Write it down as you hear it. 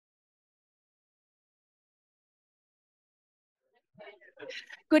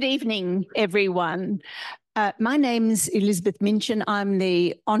Good evening, everyone. My name's Elizabeth Minchin. I'm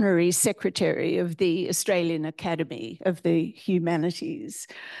the Honorary Secretary of the Australian Academy of the Humanities.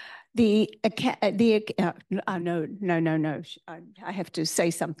 No. I have to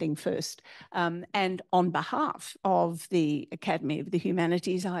say something first. And on behalf of the Academy of the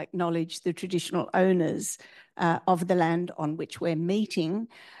Humanities, I acknowledge the traditional owners of the land on which we're meeting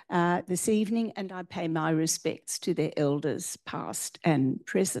this evening, and I pay my respects to their elders, past and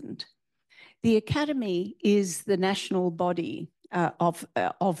present. The Academy is the national body of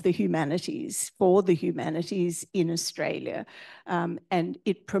the humanities, for the humanities in Australia, and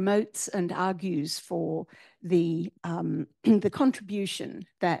it promotes and argues for the contribution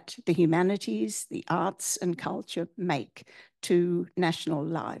that the humanities, the arts and culture make to national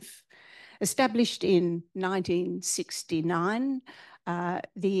life. Established in 1969,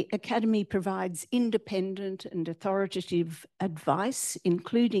 the Academy provides independent and authoritative advice,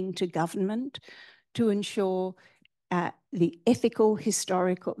 including to government, to ensure the ethical,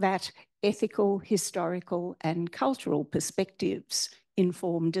 historical, and cultural perspectives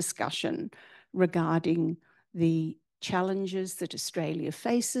inform discussion regarding the challenges that Australia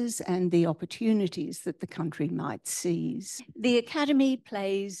faces and the opportunities that the country might seize. The Academy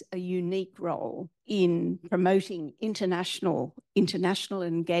plays a unique role in promoting international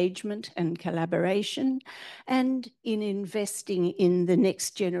engagement and collaboration, and in investing in the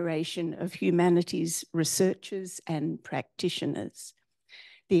next generation of humanities researchers and practitioners.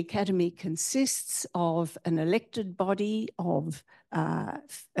 The Academy consists of an elected body of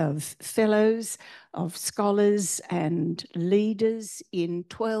fellows, of scholars and leaders in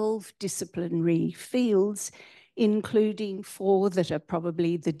 12 disciplinary fields, including 4 that are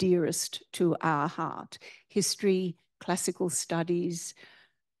probably the dearest to our heart: history, classical studies,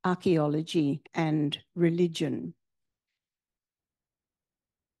 archaeology, and religion.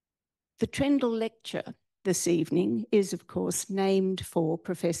 The Trendall Lecture this evening is, of course, named for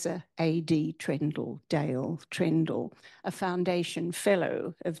Professor A.D. Trendall, Dale Trendall, a Foundation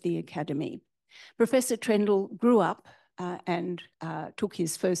Fellow of the Academy. Professor Trendall grew up and took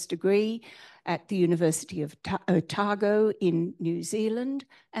his first degree at the University of Otago in New Zealand,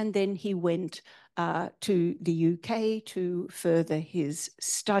 and then he went to the UK to further his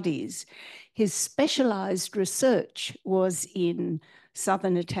studies. His specialised research was in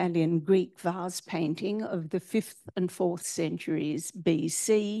Southern Italian Greek vase painting of the 5th and 4th centuries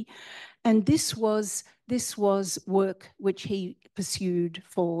BC, and this was work which he pursued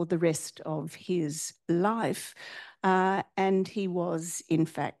for the rest of his life. And he was, in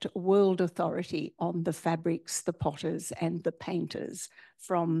fact, a world authority on the fabrics, the potters, and the painters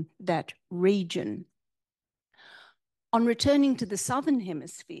from that region. On returning to the Southern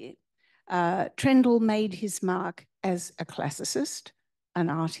Hemisphere, Trendall made his mark as a classicist, an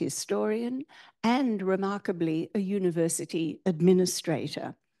art historian, and remarkably, a university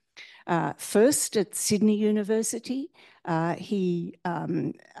administrator. First at Sydney University, he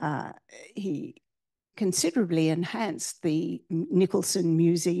considerably enhanced the Nicholson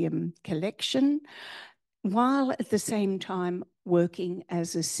Museum collection, while at the same time working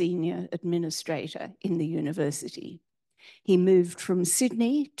as a senior administrator in the university. He moved from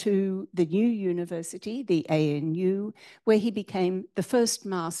Sydney to the new university, the ANU, where he became the first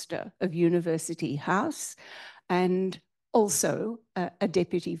master of University House and also a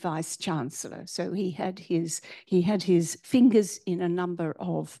deputy vice-chancellor. So he had his fingers in a number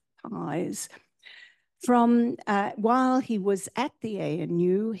of pies. While he was at the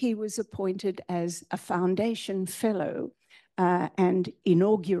ANU, he was appointed as a Foundation Fellow and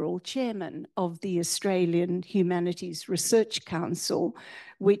inaugural chairman of the Australian Humanities Research Council,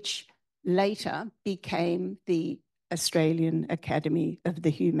 which later became the Australian Academy of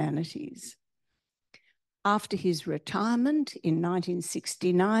the Humanities. After his retirement in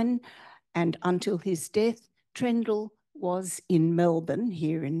 1969 and until his death, Trendall was in Melbourne,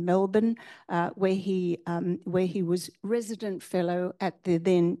 here in Melbourne, where he was resident fellow at the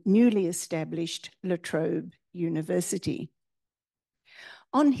then newly established La Trobe University.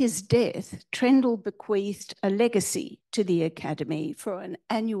 On his death, Trendall bequeathed a legacy to the Academy for an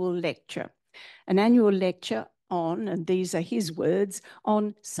annual lecture on, and these are his words,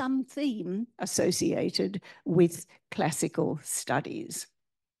 on some theme associated with classical studies.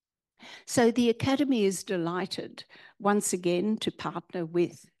 So the Academy is delighted once again to partner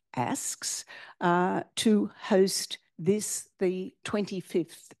with ASCS to host this, the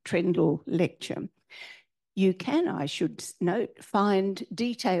 25th Trendall Lecture. You can, I should note, find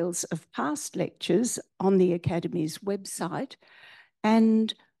details of past lectures on the Academy's website,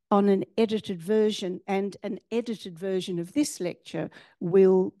 and on an edited version, and an edited version of this lecture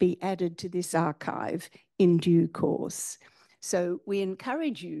will be added to this archive in due course. So we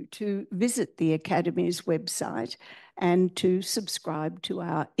encourage you to visit the Academy's website and to subscribe to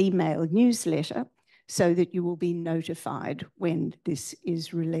our email newsletter so that you will be notified when this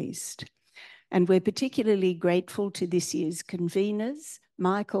is released. And we're particularly grateful to this year's conveners,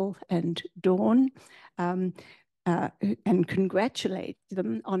 Michael and Dawn, and congratulate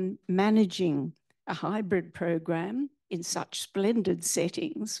them on managing a hybrid program in such splendid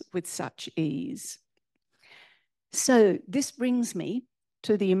settings with such ease. So this brings me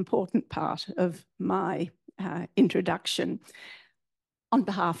to the important part of my introduction. On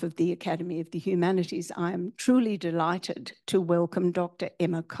behalf of the Academy of the Humanities, I am truly delighted to welcome Dr.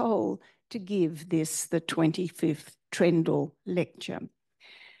 Emma Cole to give this, the 25th Trendall Lecture.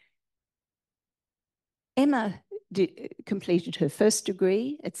 Emma completed her first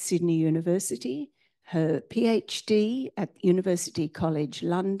degree at Sydney University, her PhD at University College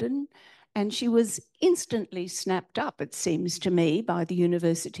London, and she was instantly snapped up, it seems to me, by the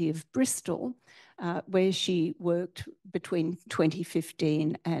University of Bristol, where she worked between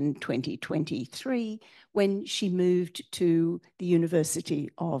 2015 and 2023, when she moved to the University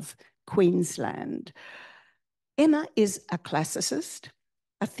of Queensland. Emma is a classicist,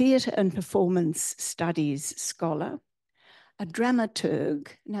 a theatre and performance studies scholar, a dramaturg.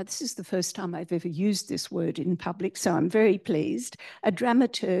 Now, this is the first time I've ever used this word in public, so I'm very pleased. A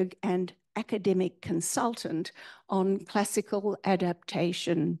dramaturg and academic consultant on classical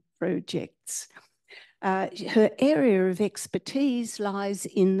adaptation projects. Her area of expertise lies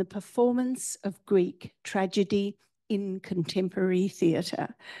in the performance of Greek tragedy in contemporary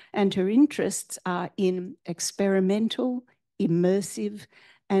theatre, and her interests are in experimental, immersive,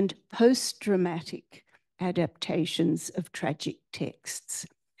 and post-dramatic adaptations of tragic texts.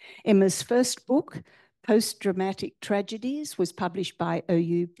 Emma's first book, Post-Dramatic Tragedies, was published by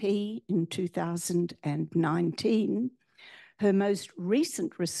OUP in 2019. Her most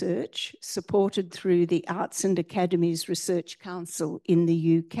recent research, supported through the Arts and Academies Research Council in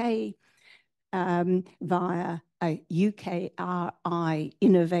the UK via a UKRI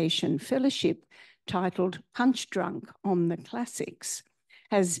Innovation Fellowship titled Punch Drunk on the Classics,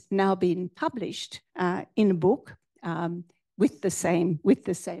 has now been published in a book with the same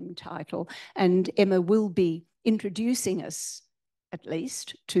title. And Emma will be introducing us, at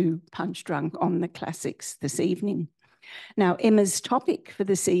least, to Punch Drunk on the Classics this evening. Now, Emma's topic for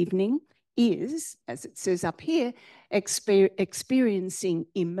this evening is, as it says up here, experiencing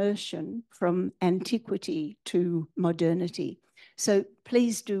immersion from antiquity to modernity. So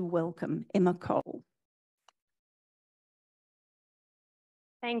please do welcome Emma Cole.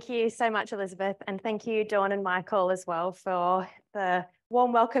 Thank you so much, Elizabeth, and thank you, Dawn and Michael, as well, for the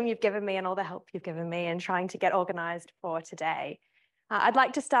warm welcome you've given me and all the help you've given me in trying to get organised for today. I'd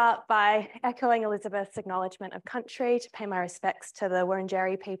like to start by echoing Elizabeth's acknowledgement of country, to pay my respects to the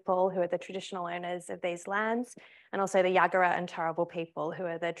Wurundjeri people, who are the traditional owners of these lands, and also the Yagara and Turrbal people, who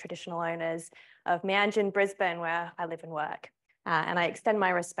are the traditional owners of Meanjin, Brisbane, where I live and work. And I extend my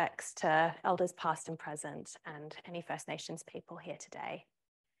respects to elders past and present, and any First Nations people here today.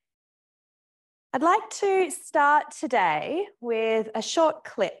 I'd like to start today with a short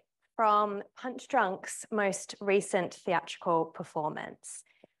clip from Punch Drunk's most recent theatrical performance.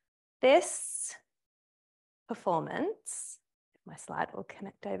 This performance, my slide will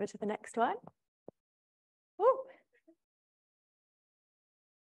connect over to the next one. Ooh.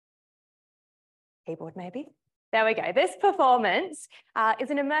 Keyboard maybe. There we go. This performance is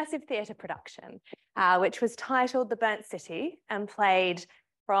an immersive theatre production, which was titled The Burnt City and played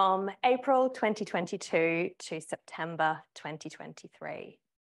from April 2022 to September 2023.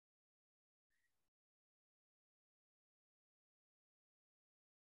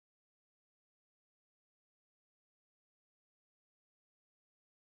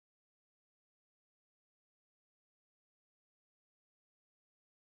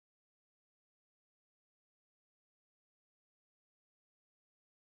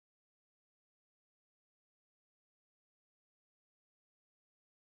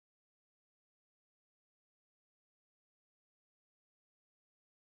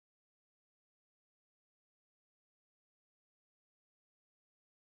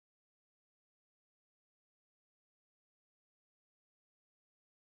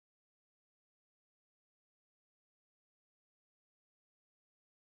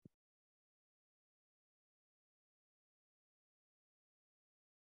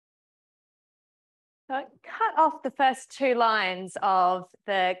 So I cut off the first two lines of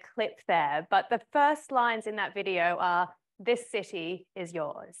the clip there, but the first lines in that video are, this city is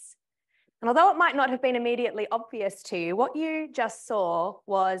yours. And although it might not have been immediately obvious to you, what you just saw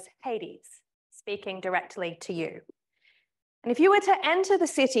was Hades speaking directly to you. And if you were to enter the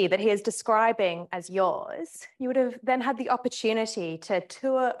city that he is describing as yours, you would have then had the opportunity to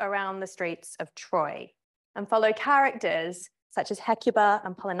tour around the streets of Troy and follow characters such as Hecuba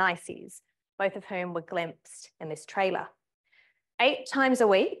and Polynices, both of whom were glimpsed in this trailer. 8 times a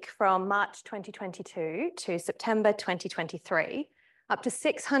week from March 2022 to September 2023, up to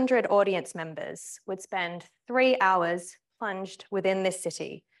 600 audience members would spend 3 hours plunged within this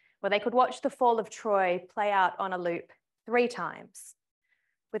city, where they could watch the fall of Troy play out on a loop 3 times.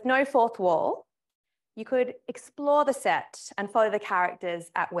 With no fourth wall, you could explore the set and follow the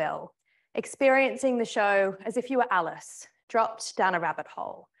characters at will, experiencing the show as if you were Alice, dropped down a rabbit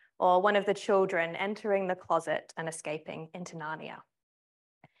hole, or one of the children entering the closet and escaping into Narnia.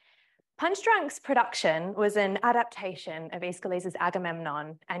 Punchdrunk's production was an adaptation of Aeschylus'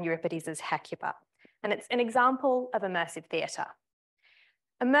 Agamemnon and Euripides' Hecuba, and it's an example of immersive theatre.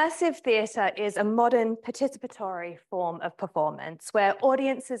 Immersive theatre is a modern participatory form of performance where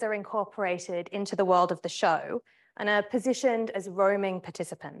audiences are incorporated into the world of the show and are positioned as roaming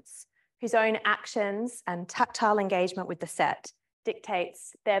participants whose own actions and tactile engagement with the set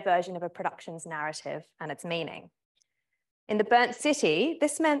dictates their version of a production's narrative and its meaning. In the Burnt City,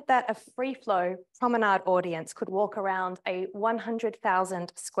 this meant that a free-flow promenade audience could walk around a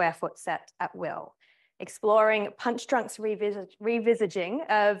 100,000 square foot set at will, exploring Punchdrunk's revisaging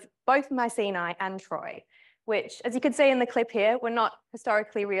of both Mycenae and Troy, which, as you can see in the clip here, were not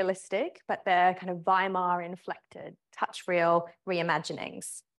historically realistic, but they're kind of Weimar-inflected, touch-reel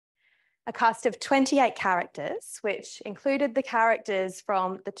reimaginings. A cast of 28 characters, which included the characters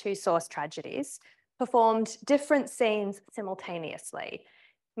from the 2 source tragedies, performed different scenes simultaneously,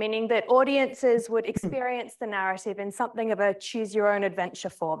 meaning that audiences would experience the narrative in something of a choose-your-own-adventure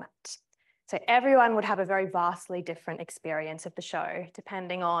format. So everyone would have a very vastly different experience of the show,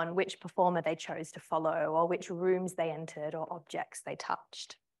 depending on which performer they chose to follow or which rooms they entered or objects they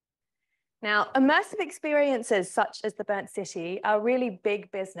touched. Now, immersive experiences such as the Burnt City are really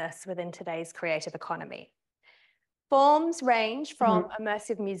big business within today's creative economy. Forms range from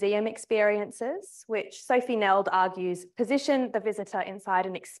immersive museum experiences, which Sophie Neld argues position the visitor inside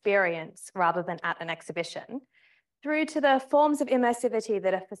an experience rather than at an exhibition, through to the forms of immersivity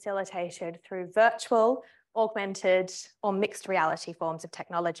that are facilitated through virtual, augmented, or mixed reality forms of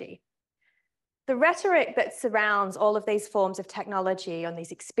technology. The rhetoric that surrounds all of these forms of technology on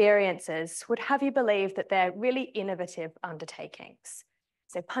these experiences would have you believe that they're really innovative undertakings.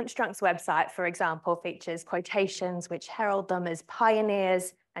 So Punchdrunk's website, for example, features quotations which herald them as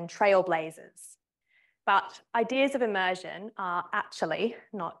pioneers and trailblazers. But ideas of immersion are actually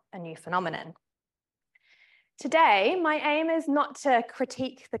not a new phenomenon. Today, my aim is not to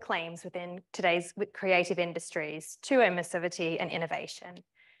critique the claims within today's creative industries to immersivity and innovation.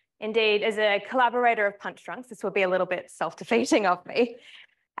 Indeed, as a collaborator of Punchdrunk's, this will be a little bit self-defeating of me.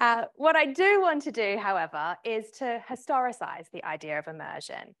 What I do want to do, however, is to historicize the idea of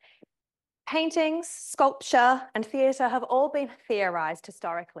immersion. Paintings, sculpture, and theatre have all been theorized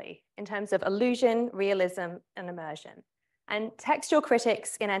historically in terms of illusion, realism, and immersion. And textual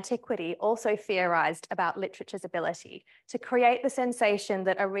critics in antiquity also theorized about literature's ability to create the sensation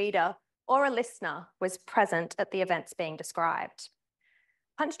that a reader or a listener was present at the events being described.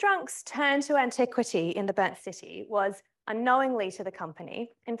 Punchdrunk's turn to antiquity in the Burnt City was unknowingly to the company,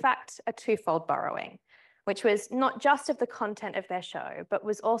 in fact, a twofold borrowing, which was not just of the content of their show, but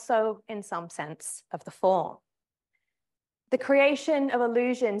was also, in some sense, of the form. The creation of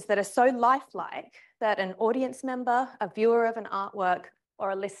illusions that are so lifelike that an audience member, a viewer of an artwork,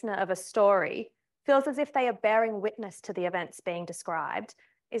 or a listener of a story feels as if they are bearing witness to the events being described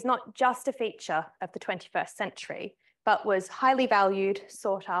is not just a feature of the 21st century, but was highly valued,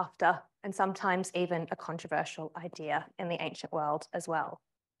 sought after, and sometimes even a controversial idea in the ancient world as well.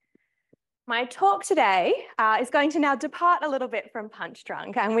 My talk today is going to now depart a little bit from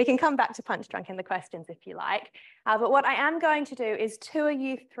Punchdrunk, and we can come back to Punchdrunk in the questions if you like. But what I am going to do is tour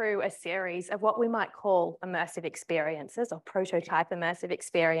you through a series of what we might call immersive experiences or prototype immersive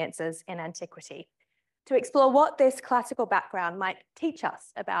experiences in antiquity, to explore what this classical background might teach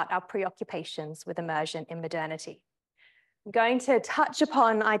us about our preoccupations with immersion in modernity. I'm going to touch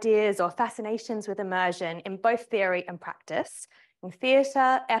upon ideas or fascinations with immersion in both theory and practice, in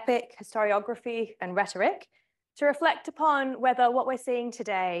theatre, epic, historiography, and rhetoric, to reflect upon whether what we're seeing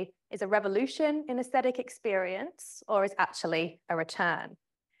today is a revolution in aesthetic experience or is actually a return.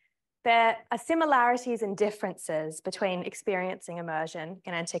 There are similarities and differences between experiencing immersion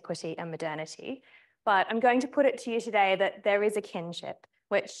in antiquity and modernity, but I'm going to put it to you today that there is a kinship,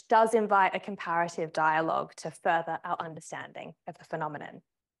 which does invite a comparative dialogue to further our understanding of the phenomenon.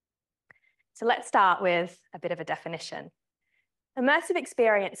 So let's start with a bit of a definition. Immersive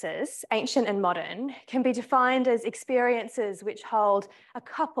experiences, ancient and modern, can be defined as experiences which hold a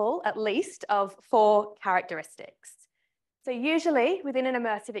couple, at least, of 4 characteristics. So usually within an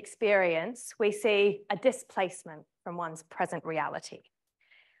immersive experience, we see a displacement from one's present reality.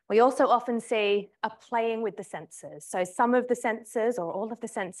 We also often see a playing with the senses. So some of the senses or all of the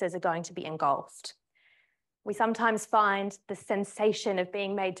senses are going to be engulfed. We sometimes find the sensation of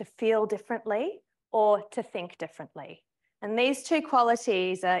being made to feel differently or to think differently. And these 2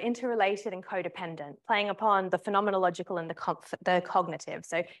 qualities are interrelated and codependent, playing upon the phenomenological and the cognitive,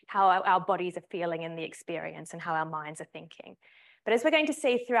 so how our bodies are feeling in the experience and how our minds are thinking. But as we're going to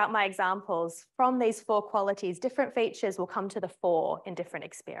see throughout my examples, from these 4 qualities, different features will come to the fore in different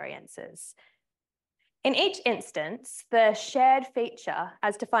experiences. In each instance, the shared feature,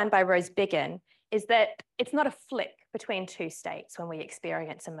 as defined by Rose Biggin, is that it's not a flick between 2 states when we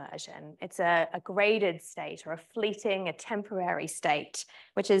experience immersion. It's a graded state or a fleeting, a temporary state,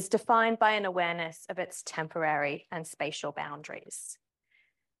 which is defined by an awareness of its temporary and spatial boundaries.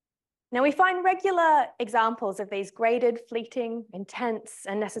 Now, we find regular examples of these graded, fleeting, intense,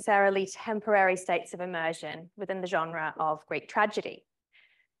 and necessarily temporary states of immersion within the genre of Greek tragedy.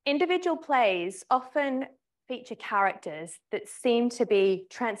 Individual plays often feature characters that seem to be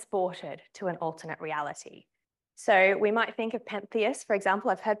transported to an alternate reality. So we might think of Pentheus, for example.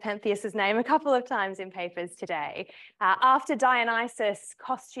 I've heard Pentheus's name a couple of times in papers today. After Dionysus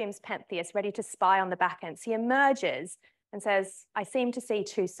costumes Pentheus ready to spy on the Bacchants, he emerges and says, "I seem to see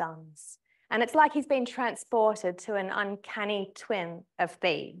 2 suns." And it's like he's been transported to an uncanny twin of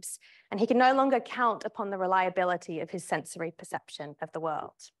Thebes, and he can no longer count upon the reliability of his sensory perception of the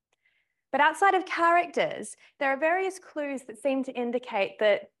world. But outside of characters, there are various clues that seem to indicate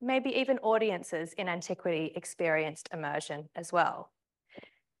that maybe even audiences in antiquity experienced immersion as well.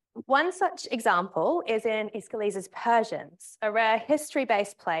 One such example is in Aeschylus's Persians, a rare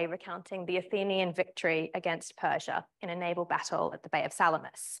history-based play recounting the Athenian victory against Persia in a naval battle at the Bay of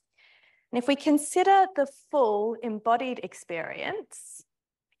Salamis. And if we consider the full embodied experience,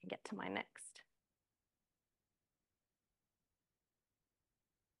 I can get to my next.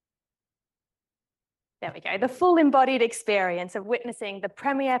 There we go. The full embodied experience of witnessing the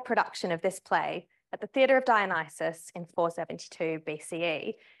premiere production of this play at the Theatre of Dionysus in 472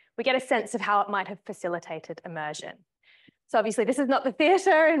 BCE, we get a sense of how it might have facilitated immersion. So obviously this is not the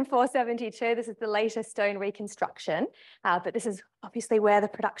theatre in 472, this is the later stone reconstruction, but this is obviously where the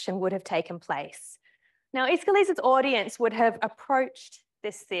production would have taken place. Now, Aeschylus's audience would have approached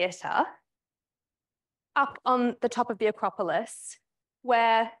this theatre up on the top of the Acropolis,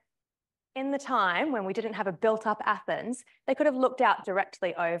 where in the time when we didn't have a built-up Athens, they could have looked out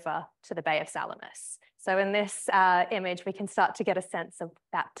directly over to the Bay of Salamis. So in this image, we can start to get a sense of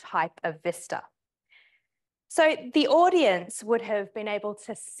that type of vista. So the audience would have been able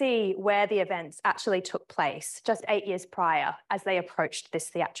to see where the events actually took place just 8 years prior as they approached this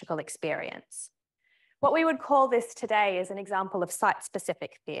theatrical experience. What we would call this today is an example of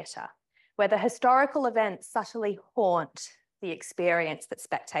site-specific theatre, where the historical events subtly haunt the experience that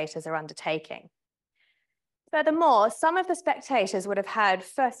spectators are undertaking. Furthermore, some of the spectators would have had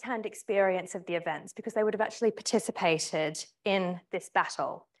first-hand experience of the events because they would have actually participated in this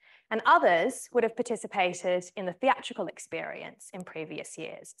battle. And others would have participated in the theatrical experience in previous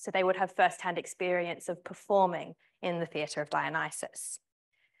years. So they would have first-hand experience of performing in the Theatre of Dionysus.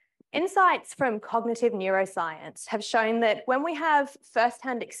 Insights from cognitive neuroscience have shown that when we have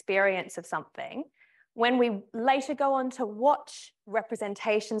first-hand experience of something, when we later go on to watch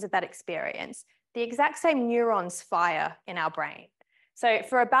representations of that experience, the exact same neurons fire in our brain. So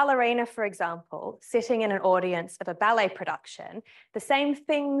for a ballerina, for example, sitting in an audience of a ballet production, the same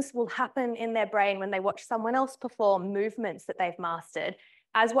things will happen in their brain when they watch someone else perform movements that they've mastered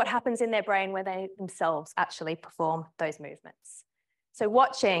as what happens in their brain when they themselves actually perform those movements. So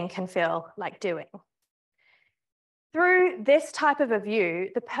watching can feel like doing. Through this type of a view,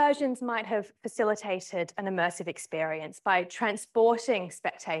 the Persians might have facilitated an immersive experience by transporting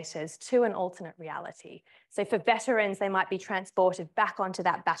spectators to an alternate reality. So for veterans, they might be transported back onto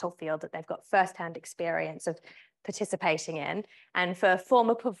that battlefield that they've got first-hand experience of participating in. And for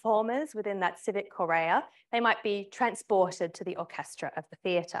former performers within that civic chorea, they might be transported to the orchestra of the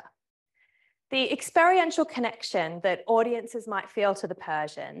theatre. The experiential connection that audiences might feel to the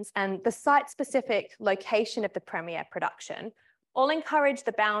Persians and the site-specific location of the premiere production all encourage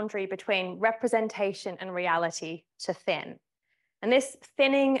the boundary between representation and reality to thin. And this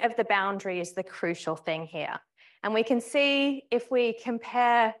thinning of the boundary is the crucial thing here. And we can see, if we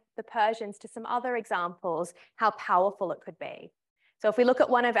compare the Persians to some other examples, how powerful it could be. So if we look at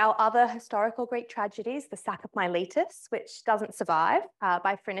one of our other historical Greek tragedies, the Sack of Miletus, which doesn't survive,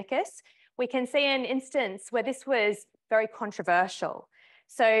 by Phrynichus, we can see an instance where this was very controversial.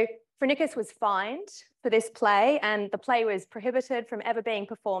 So Phrynichus was fined for this play, and the play was prohibited from ever being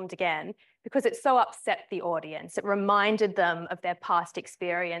performed again because it so upset the audience. It reminded them of their past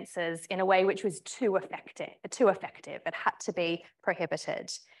experiences in a way which was too effective. It had to be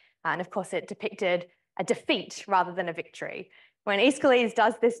prohibited. And of course, it depicted a defeat rather than a victory. When Aeschylus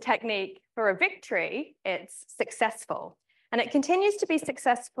does this technique for a victory, it's successful. And it continues to be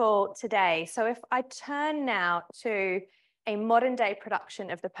successful today. So if I turn now to a modern day production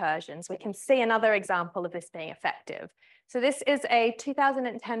of the Persians, we can see another example of this being effective. So this is a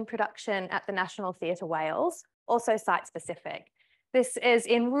 2010 production at the National Theatre Wales, also site specific. This is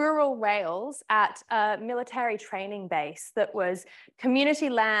in rural Wales at a military training base that was community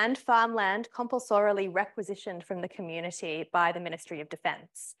land, farmland, compulsorily requisitioned from the community by the Ministry of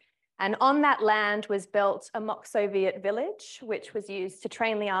Defence. And on that land was built a mock Soviet village, which was used to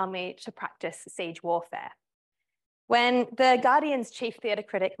train the army to practice siege warfare. When the Guardian's chief theatre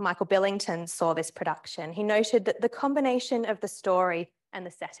critic, Michael Billington, saw this production, he noted that the combination of the story and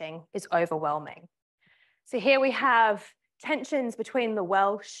the setting is overwhelming. So here we have tensions between the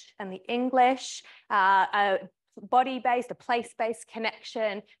Welsh and the English, a body-based, a place-based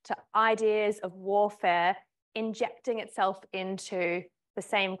connection to ideas of warfare injecting itself into the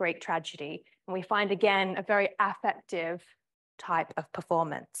same Greek tragedy. And we find, again, a very affective type of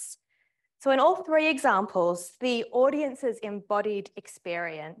performance. So in all three examples, the audience's embodied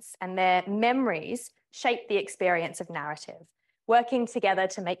experience and their memories shape the experience of narrative, working together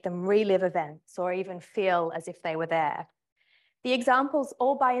to make them relive events or even feel as if they were there. The examples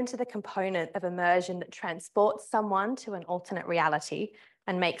all buy into the component of immersion that transports someone to an alternate reality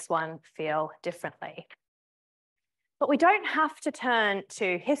and makes one feel differently. But we don't have to turn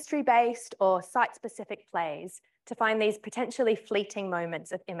to history-based or site-specific plays to find these potentially fleeting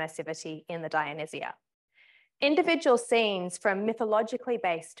moments of immersivity in the Dionysia. Individual scenes from mythologically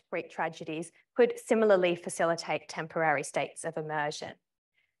based Greek tragedies could similarly facilitate temporary states of immersion.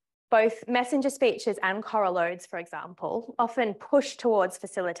 Both messenger speeches and choral odes, for example, often push towards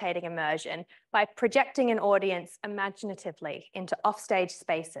facilitating immersion by projecting an audience imaginatively into offstage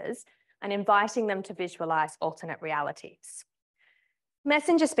spaces and inviting them to visualize alternate realities.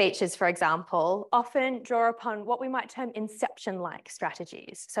 Messenger speeches, for example, often draw upon what we might term Inception-like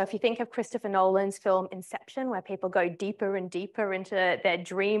strategies. So if you think of Christopher Nolan's film Inception, where people go deeper and deeper into their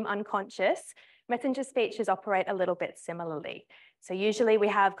dream unconscious, messenger speeches operate a little bit similarly. So usually we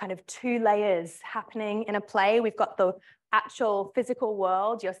have kind of two layers happening in a play. We've got the actual physical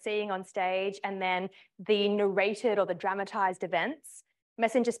world you're seeing on stage, and then the narrated or the dramatized events.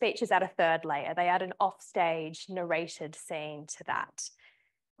 Messenger speeches add a third layer. They add an offstage narrated scene to that.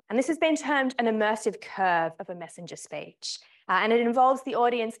 And this has been termed an immersive curve of a messenger speech. And it involves the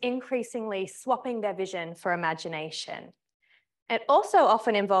audience increasingly swapping their vision for imagination. It also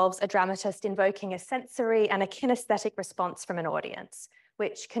often involves a dramatist invoking a sensory and a kinesthetic response from an audience,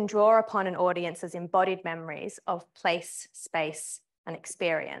 which can draw upon an audience's embodied memories of place, space, and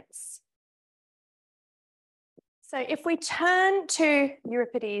experience. So if we turn to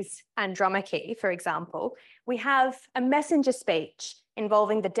Euripides' Andromache, for example, we have a messenger speech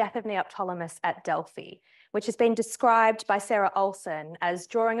involving the death of Neoptolemus at Delphi, which has been described by Sarah Olson as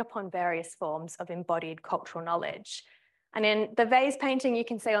drawing upon various forms of embodied cultural knowledge. And in the vase painting you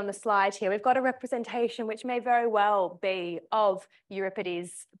can see on the slide here, we've got a representation which may very well be of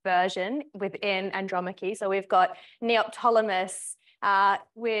Euripides' version within Andromache. So we've got Neoptolemus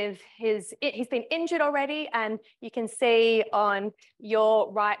he's been injured already, and you can see on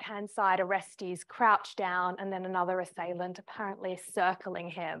your right-hand side Orestes crouched down and then another assailant apparently circling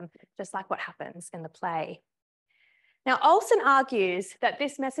him, just like what happens in the play. Now, Olson argues that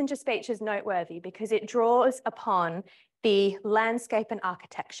this messenger speech is noteworthy because it draws upon the landscape and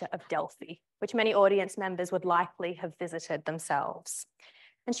architecture of Delphi, which many audience members would likely have visited themselves.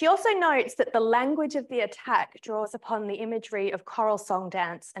 And she also notes that the language of the attack draws upon the imagery of choral song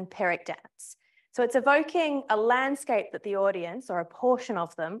dance and Pyrrhic dance. So it's evoking a landscape that the audience, or a portion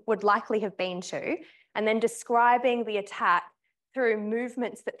of them, would likely have been to, and then describing the attack through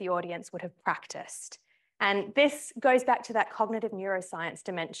movements that the audience would have practiced. And this goes back to that cognitive neuroscience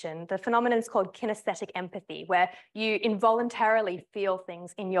dimension. The phenomenon is called kinesthetic empathy, where you involuntarily feel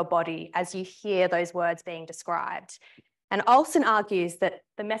things in your body as you hear those words being described. And Olson argues that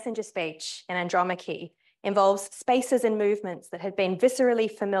the messenger speech in Andromache involves spaces and movements that had been viscerally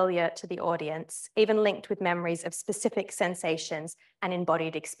familiar to the audience, even linked with memories of specific sensations and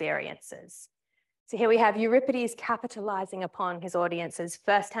embodied experiences. So here we have Euripides capitalizing upon his audience's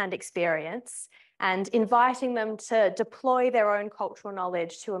first-hand experience and inviting them to deploy their own cultural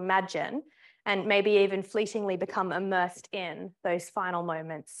knowledge to imagine and maybe even fleetingly become immersed in those final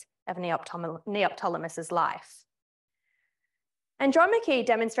moments of Neoptolemus's life. Andromache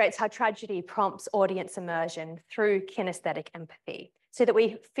demonstrates how tragedy prompts audience immersion through kinesthetic empathy, so that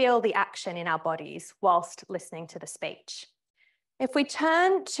we feel the action in our bodies whilst listening to the speech. If we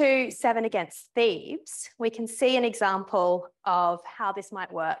turn to Seven Against Thebes, we can see an example of how this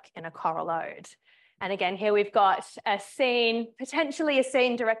might work in a choral ode. And again, here we've got a scene, potentially a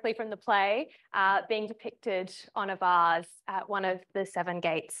scene directly from the play, being depicted on a vase at one of the seven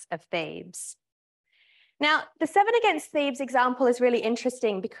gates of Thebes. Now, the Seven Against Thebes example is really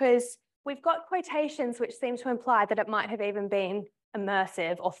interesting because we've got quotations which seem to imply that it might have even been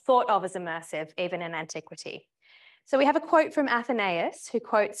immersive or thought of as immersive, even in antiquity. So we have a quote from Athenaeus, who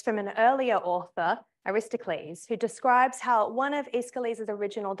quotes from an earlier author, Aristocles, who describes how one of Aeschylus'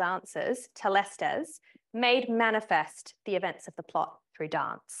 original dancers, Telestes, made manifest the events of the plot through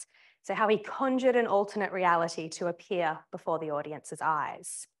dance. So how he conjured an alternate reality to appear before the audience's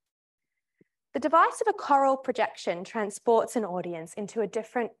eyes. The device of a choral projection transports an audience into a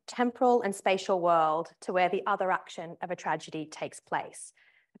different temporal and spatial world to where the other action of a tragedy takes place,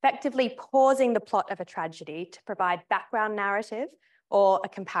 effectively pausing the plot of a tragedy to provide background narrative or a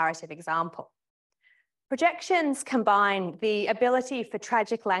comparative example. Projections combine the ability for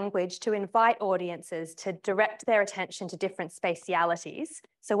tragic language to invite audiences to direct their attention to different spatialities,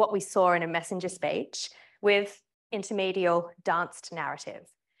 so what we saw in a messenger speech, with intermedial danced narrative.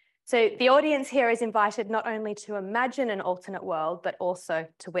 So the audience here is invited not only to imagine an alternate world, but also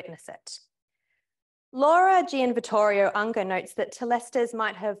to witness it. Laura Gianvittorio Unger notes that Telestes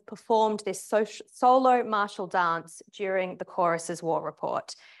might have performed this solo martial dance during the chorus's war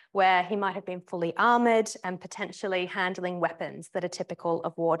report, where he might have been fully armoured and potentially handling weapons that are typical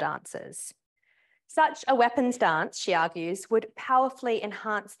of war dances. Such a weapons dance, she argues, would powerfully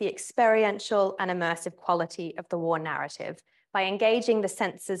enhance the experiential and immersive quality of the war narrative by engaging the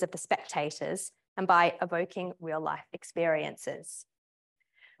senses of the spectators and by evoking real-life experiences.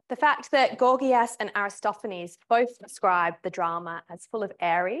 The fact that Gorgias and Aristophanes both describe the drama as full of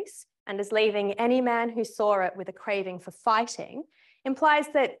Ares and as leaving any man who saw it with a craving for fighting implies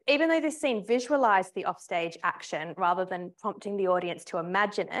that even though this scene visualized the offstage action rather than prompting the audience to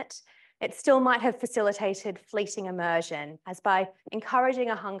imagine it, it still might have facilitated fleeting immersion, as by encouraging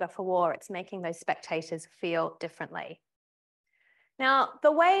a hunger for war, it's making those spectators feel differently. Now,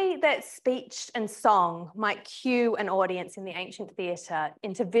 the way that speech and song might cue an audience in the ancient theatre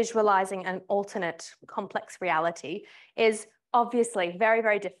into visualizing an alternate complex reality is obviously very,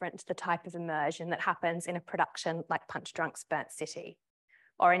 very different to the type of immersion that happens in a production like Punch Drunk's Burnt City,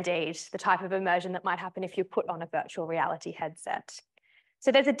 or indeed the type of immersion that might happen if you put on a virtual reality headset.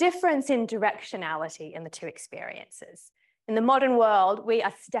 So there's a difference in directionality in the two experiences. In the modern world, we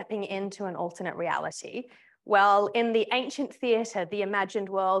are stepping into an alternate reality, while in the ancient theatre, the imagined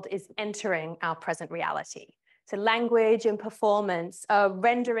world is entering our present reality. So language and performance are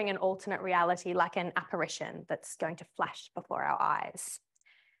rendering an alternate reality like an apparition that's going to flash before our eyes.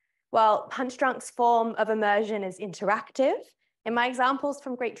 While Punch Drunk's form of immersion is interactive, in my examples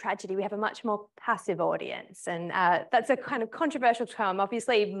from Greek tragedy, we have a much more passive audience. And that's a kind of controversial term.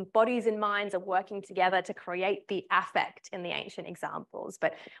 Obviously, bodies and minds are working together to create the affect in the ancient examples,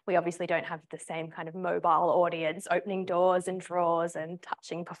 but we obviously don't have the same kind of mobile audience opening doors and drawers and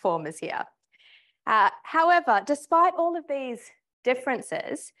touching performers here. However, despite all of these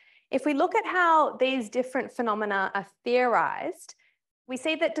differences, if we look at how these different phenomena are theorized, we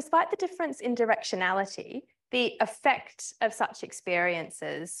see that despite the difference in directionality, the effect of such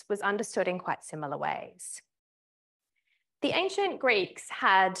experiences was understood in quite similar ways. The ancient Greeks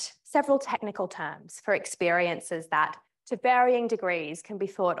had several technical terms for experiences that, to varying degrees, can be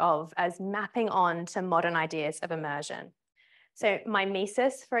thought of as mapping on to modern ideas of immersion. So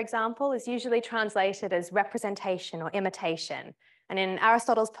mimesis, for example, is usually translated as representation or imitation. And in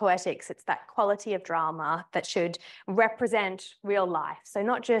Aristotle's Poetics, it's that quality of drama that should represent real life. So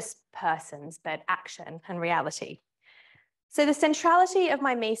not just persons, but action and reality. So the centrality of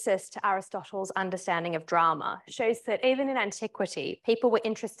mimesis to Aristotle's understanding of drama shows that even in antiquity, people were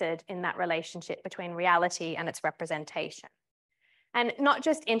interested in that relationship between reality and its representation. And not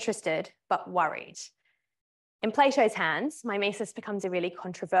just interested, but worried. In Plato's hands, mimesis becomes a really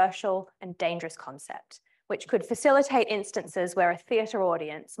controversial and dangerous concept, which could facilitate instances where a theatre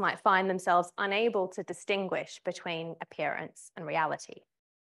audience might find themselves unable to distinguish between appearance and reality.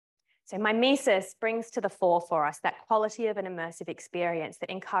 So mimesis brings to the fore for us that quality of an immersive experience that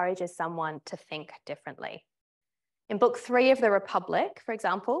encourages someone to think differently. In Book 3 of the Republic, for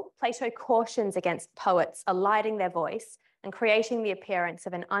example, Plato cautions against poets alighting their voice and creating the appearance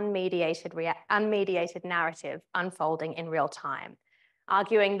of an unmediated narrative unfolding in real time,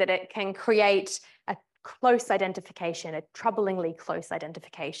 arguing that it can create a close identification, a troublingly close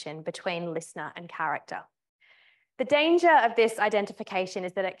identification between listener and character. The danger of this identification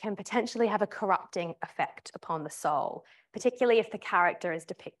is that it can potentially have a corrupting effect upon the soul, particularly if the character is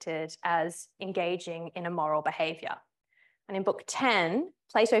depicted as engaging in immoral behaviour. And in Book 10,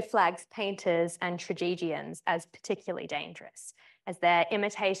 Plato flags painters and tragedians as particularly dangerous, as they're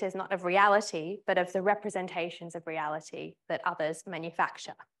imitators not of reality, but of the representations of reality that others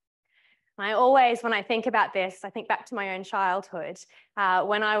manufacture. I always, when I think about this, I think back to my own childhood.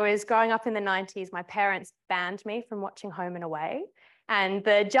 When I was growing up in the 90s, my parents banned me from watching Home and Away. And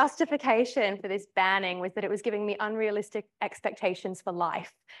the justification for this banning was that it was giving me unrealistic expectations for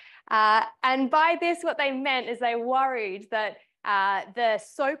life. And by this, what they meant is they worried that the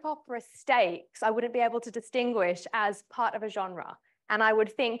soap opera stakes I wouldn't be able to distinguish as part of a genre. And I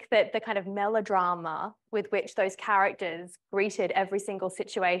would think that the kind of melodrama with which those characters greeted every single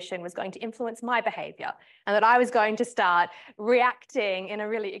situation was going to influence my behavior, and that I was going to start reacting in a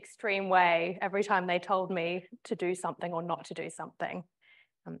really extreme way every time they told me to do something or not to do something.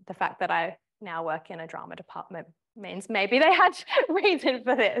 The fact that I now work in a drama department means maybe they had reason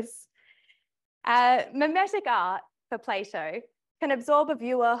for this. Mimetic art for Plato can absorb a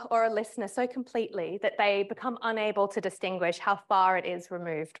viewer or a listener so completely that they become unable to distinguish how far it is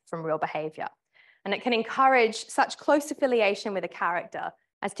removed from real behaviour. And it can encourage such close affiliation with a character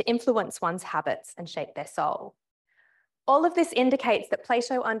as to influence one's habits and shape their soul. All of this indicates that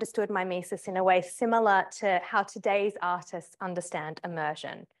Plato understood mimesis in a way similar to how today's artists understand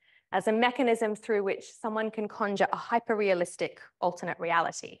immersion, as a mechanism through which someone can conjure a hyper-realistic alternate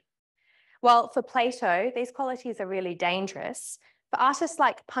reality. Well, for Plato, these qualities are really dangerous. For artists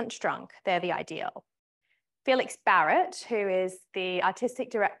like Punch Drunk, they're the ideal. Felix Barrett, who is the artistic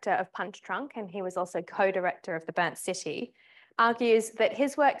director of Punch Drunk, and he was also co-director of The Burnt City, argues that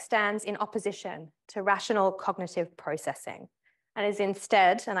his work stands in opposition to rational cognitive processing and is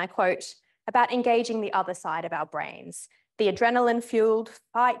instead, and I quote, about engaging the other side of our brains, the adrenaline-fueled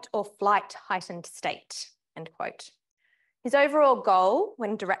fight or flight heightened state, end quote. His overall goal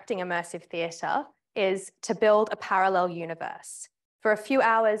when directing immersive theatre is to build a parallel universe. For a few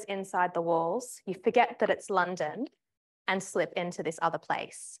hours inside the walls, you forget that it's London and slip into this other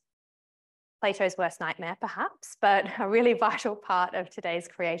place. Plato's worst nightmare, perhaps, but a really vital part of today's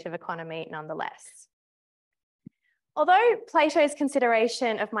creative economy nonetheless. Although Plato's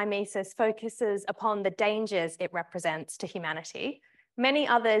consideration of mimesis focuses upon the dangers it represents to humanity, many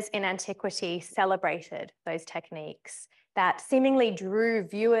others in antiquity celebrated those techniques that seemingly drew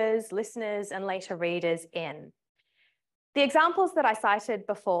viewers, listeners, and later readers in. The examples that I cited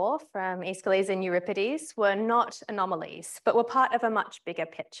before from Aeschylus and Euripides were not anomalies, but were part of a much bigger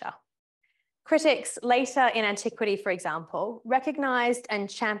picture. Critics later in antiquity, for example, recognized and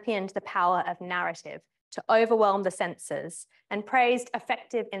championed the power of narrative to overwhelm the senses and praised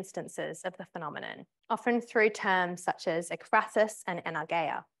effective instances of the phenomenon, often through terms such as ekphrasis and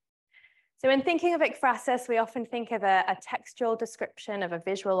energeia. So in thinking of ekphrasis, we often think of a textual description of a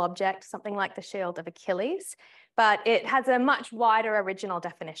visual object, something like the shield of Achilles, but it has a much wider original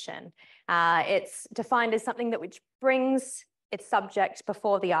definition. It's defined as something that which brings its subject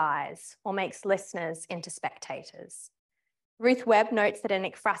before the eyes or makes listeners into spectators. Ruth Webb notes that an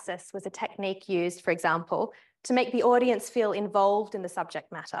ekphrasis was a technique used, for example, to make the audience feel involved in the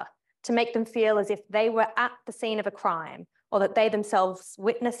subject matter, to make them feel as if they were at the scene of a crime or that they themselves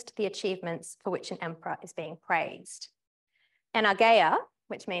witnessed the achievements for which an emperor is being praised. Energeia,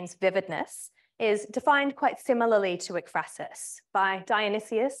 which means vividness, is defined quite similarly to ekphrasis by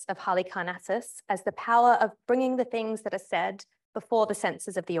Dionysius of Halicarnassus as the power of bringing the things that are said before the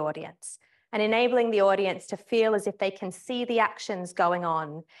senses of the audience and enabling the audience to feel as if they can see the actions going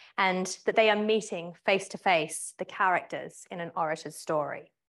on and that they are meeting face to face the characters in an orator's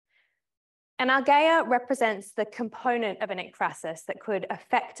story. Energeia represents the component of an ekphrasis that could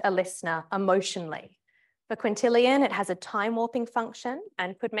affect a listener emotionally. For Quintilian, it has a time warping function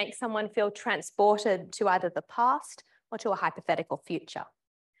and could make someone feel transported to either the past or to a hypothetical future.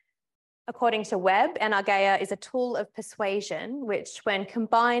 According to Webb, energeia is a tool of persuasion, which when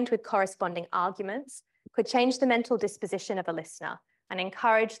combined with corresponding arguments, could change the mental disposition of a listener and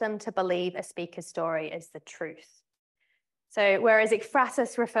encourage them to believe a speaker's story is the truth. So whereas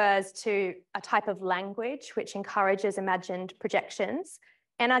ekphrasis refers to a type of language which encourages imagined projections,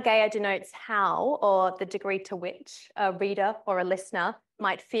 energeia denotes how or the degree to which a reader or a listener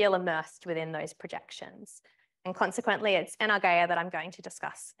might feel immersed within those projections. And consequently, it's energeia that I'm going to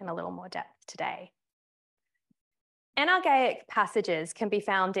discuss in a little more depth today. Energeic passages can be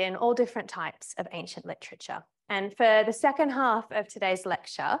found in all different types of ancient literature. And for the second half of today's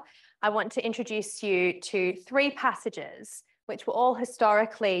lecture, I want to introduce you to 3 passages which were all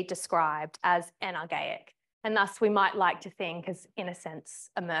historically described as energeic, and thus we might like to think as, in a sense,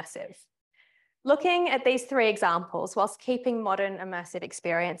 immersive. Looking at these 3 examples, whilst keeping modern immersive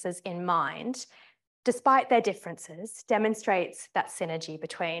experiences in mind, despite their differences, demonstrates that synergy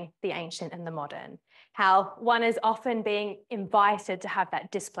between the ancient and the modern, how one is often being invited to have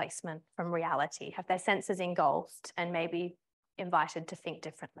that displacement from reality, have their senses engulfed and maybe invited to think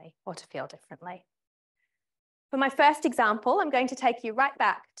differently or to feel differently. For my first example, I'm going to take you right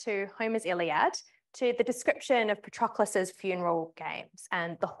back to Homer's Iliad, to the description of Patroclus's funeral games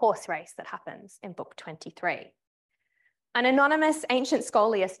and the horse race that happens in book 23. An anonymous ancient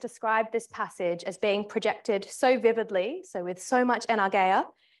scholiast described this passage as being projected so vividly, so with so much energeia,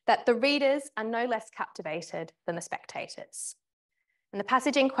 that the readers are no less captivated than the spectators. And the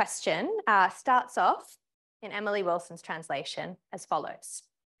passage in question starts off in Emily Wilson's translation as follows.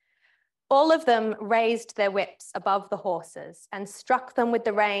 All of them raised their whips above the horses and struck them with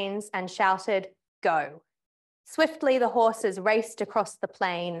the reins and shouted, "Go." Swiftly the horses raced across the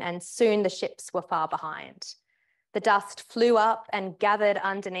plain and soon the ships were far behind. The dust flew up and gathered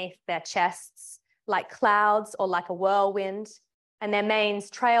underneath their chests like clouds or like a whirlwind, and their manes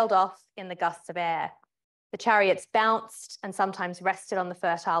trailed off in the gusts of air. The chariots bounced and sometimes rested on the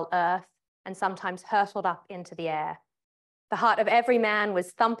fertile earth and sometimes hurtled up into the air. The heart of every man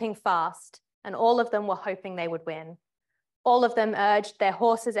was thumping fast, and all of them were hoping they would win. All of them urged their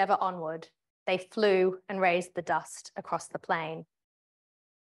horses ever onward. They flew and raised the dust across the plain.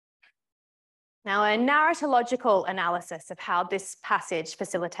 Now, a narratological analysis of how this passage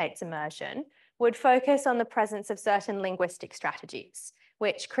facilitates immersion would focus on the presence of certain linguistic strategies,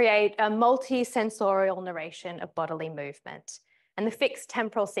 which create a multi-sensorial narration of bodily movement and the fixed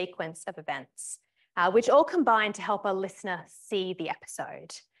temporal sequence of events, which all combine to help a listener see the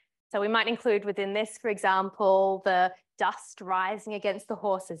episode. So we might include within this, for example, the dust rising against the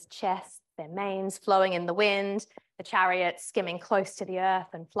horse's chest, their manes flowing in the wind, the chariots skimming close to the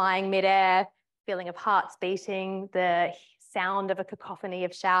earth and flying midair, feeling of hearts beating, the sound of a cacophony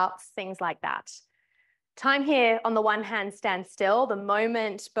of shouts, things like that. Time here, on the one hand, stands still, the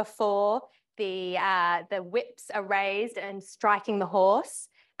moment before the whips are raised and striking the horse.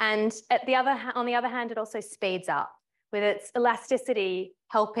 And on the other hand, it also speeds up with its elasticity,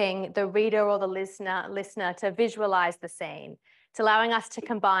 helping the reader or the listener to visualize the scene. It's allowing us to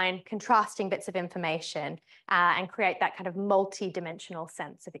combine contrasting bits of information and create that kind of multi-dimensional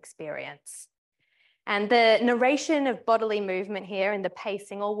sense of experience. And the narration of bodily movement here and the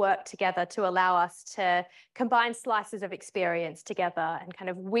pacing all work together to allow us to combine slices of experience together and kind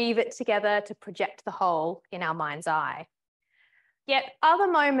of weave it together to project the whole in our mind's eye. Yet other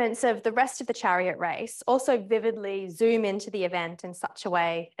moments of the rest of the chariot race also vividly zoom into the event in such a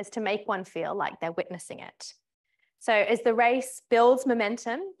way as to make one feel like they're witnessing it. So as the race builds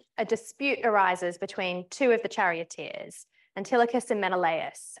momentum, a dispute arises between 2 of the charioteers, Antilochus and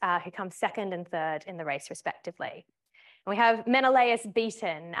Menelaus, who come 2nd and 3rd in the race respectively. And we have Menelaus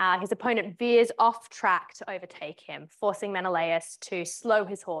beaten. His opponent veers off track to overtake him, forcing Menelaus to slow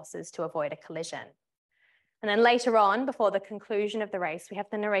his horses to avoid a collision. And then later on, before the conclusion of the race, we have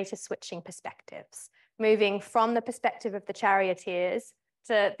the narrator switching perspectives, moving from the perspective of the charioteers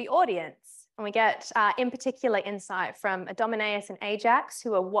to the audience. And we get, in particular, insight from Idomeneus and Ajax,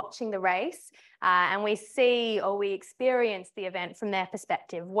 who are watching the race. And we see or we experience the event from their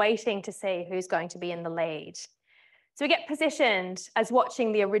perspective, waiting to see who's going to be in the lead. So we get positioned as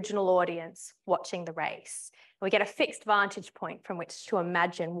watching the original audience, watching the race. We get a fixed vantage point from which to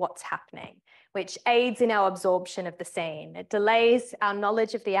imagine what's happening, which aids in our absorption of the scene. It delays our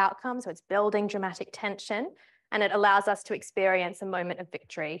knowledge of the outcome, so it's building dramatic tension, and it allows us to experience a moment of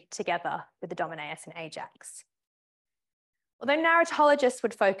victory together with Idomeneus and Ajax. Although narratologists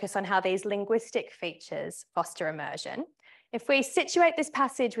would focus on how these linguistic features foster immersion, if we situate this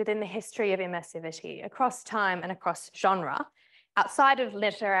passage within the history of immersivity across time and across genre, outside of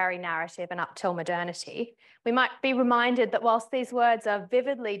literary narrative and up till modernity, we might be reminded that whilst these words are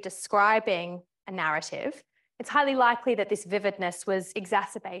vividly describing a narrative, it's highly likely that this vividness was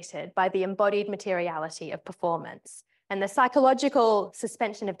exacerbated by the embodied materiality of performance and the psychological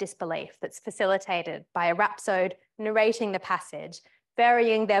suspension of disbelief that's facilitated by a rhapsode narrating the passage,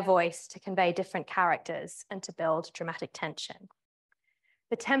 varying their voice to convey different characters and to build dramatic tension.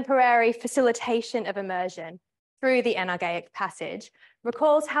 The temporary facilitation of immersion through the anarchaic passage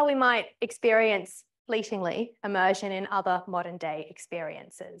recalls how we might experience fleetingly immersion in other modern day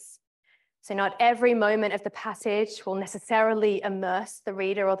experiences. So not every moment of the passage will necessarily immerse the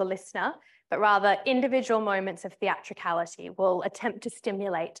reader or the listener, but rather individual moments of theatricality will attempt to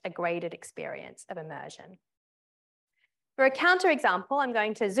stimulate a graded experience of immersion. For a counterexample, I'm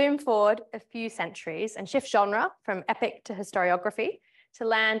going to zoom forward a few centuries and shift genre from epic to historiography to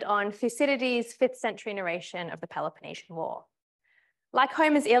land on Thucydides' 5th century narration of the Peloponnesian War. Like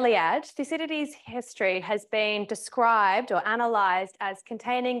Homer's Iliad, Thucydides' history has been described or analysed as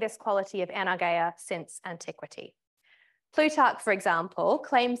containing this quality of anarcheia since antiquity. Plutarch, for example,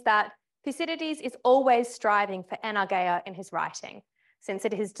 claims that Thucydides is always striving for anarcheia in his writing, since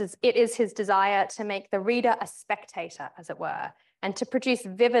it is his desire to make the reader a spectator, as it were, and to produce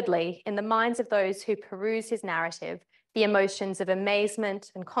vividly in the minds of those who peruse his narrative the emotions of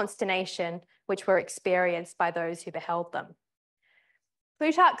amazement and consternation which were experienced by those who beheld them.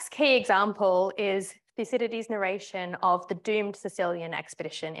 Plutarch's key example is Thucydides' narration of the doomed Sicilian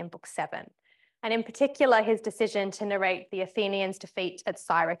expedition in Book 7, and in particular his decision to narrate the Athenians' defeat at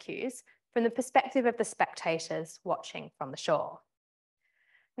Syracuse from the perspective of the spectators watching from the shore.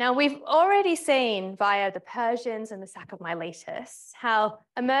 Now, we've already seen via the Persians and the sack of Miletus how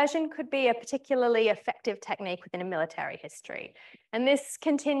immersion could be a particularly effective technique within a military history. And this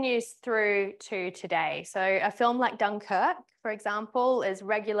continues through to today. So a film like Dunkirk, for example, is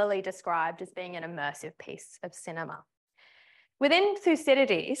regularly described as being an immersive piece of cinema. Within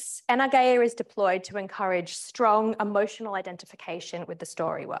Thucydides, anarcheia is deployed to encourage strong emotional identification with the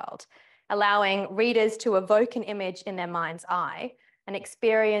story world, allowing readers to evoke an image in their mind's eye and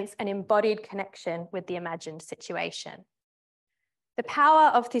experience an embodied connection with the imagined situation. The power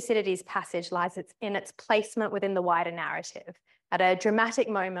of Thucydides' passage lies in its placement within the wider narrative at a dramatic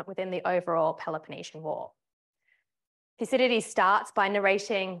moment within the overall Peloponnesian War. Thucydides starts by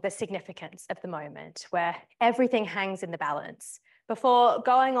narrating the significance of the moment, where everything hangs in the balance, before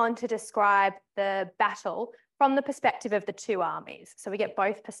going on to describe the battle from the perspective of the two armies. So we get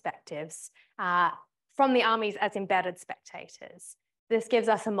both perspectives from the armies as embedded spectators. This gives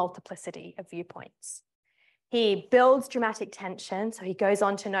us a multiplicity of viewpoints. He builds dramatic tension, so he goes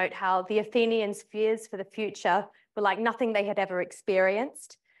on to note how the Athenians' fears for the future were like nothing they had ever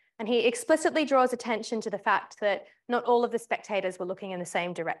experienced. And he explicitly draws attention to the fact that not all of the spectators were looking in the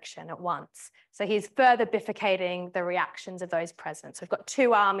same direction at once. So he's further bifurcating the reactions of those present. So we've got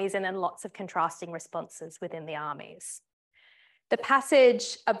two armies and then lots of contrasting responses within the armies. The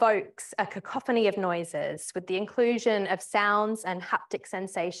passage evokes a cacophony of noises with the inclusion of sounds and haptic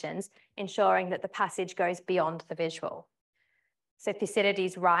sensations, ensuring that the passage goes beyond the visual. So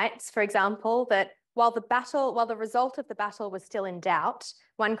Thucydides writes, for example, that while the result of the battle was still in doubt,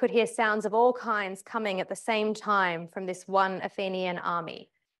 one could hear sounds of all kinds coming at the same time from this one Athenian army.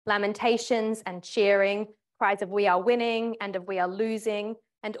 Lamentations and cheering, cries of "we are winning" and of "we are losing,"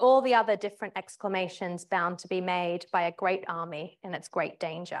 and all the other different exclamations bound to be made by a great army in its great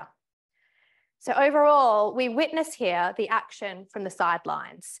danger. So overall, we witness here the action from the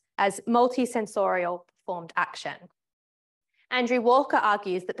sidelines as multisensorial performed action. Andrew Walker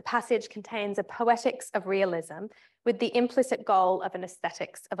argues that the passage contains a poetics of realism with the implicit goal of an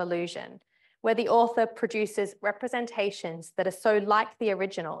aesthetics of illusion, where the author produces representations that are so like the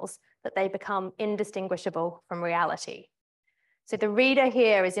originals that they become indistinguishable from reality. So the reader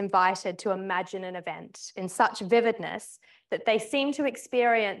here is invited to imagine an event in such vividness that they seem to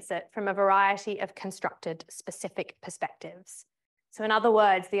experience it from a variety of constructed specific perspectives. So in other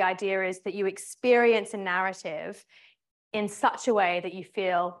words, the idea is that you experience a narrative in such a way that you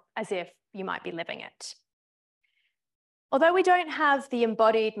feel as if you might be living it. Although we don't have the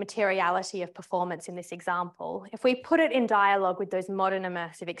embodied materiality of performance in this example, if we put it in dialogue with those modern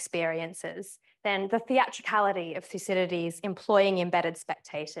immersive experiences, then the theatricality of Thucydides employing embedded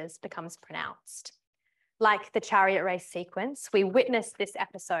spectators becomes pronounced. Like the chariot race sequence, we witness this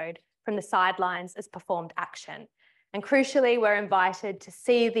episode from the sidelines as performed action. And crucially, we're invited to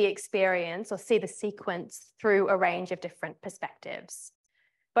see the experience or see the sequence through a range of different perspectives.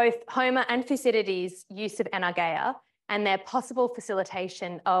 Both Homer and Thucydides' use of anarcheia and their possible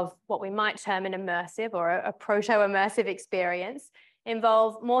facilitation of what we might term an immersive or a proto-immersive experience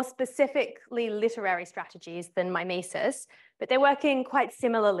involve more specifically literary strategies than mimesis, but they're working quite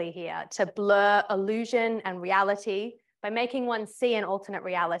similarly here to blur illusion and reality, by making one see an alternate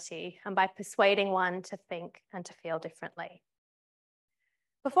reality and by persuading one to think and to feel differently.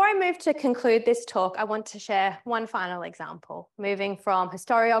 Before I move to conclude this talk, I want to share one final example, moving from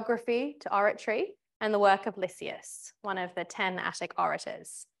historiography to oratory and the work of Lysias, one of the 10 Attic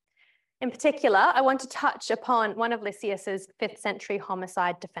orators. In particular, I want to touch upon one of Lysias's 5th century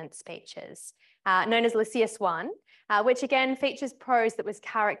homicide defense speeches, known as Lysias I, which again features prose that was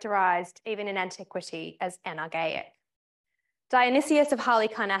characterized even in antiquity as enargaic. Dionysius of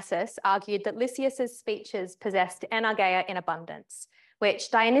Halicarnassus argued that Lysias's speeches possessed enargeia in abundance,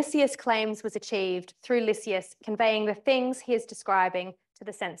 which Dionysius claims was achieved through Lysias conveying the things he is describing to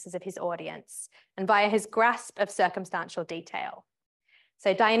the senses of his audience and via his grasp of circumstantial detail.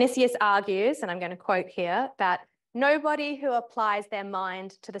 So Dionysius argues, and I'm going to quote here, that nobody who applies their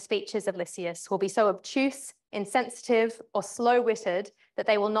mind to the speeches of Lysias will be so obtuse, insensitive, or slow-witted that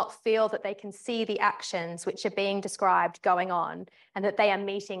they will not feel that they can see the actions which are being described going on and that they are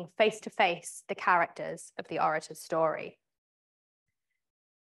meeting face-to-face the characters of the orator's story.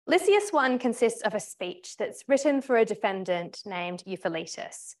 Lysias I consists of a speech that's written for a defendant named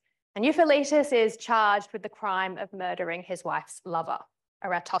Euphaletus. And Euphaletus is charged with the crime of murdering his wife's lover,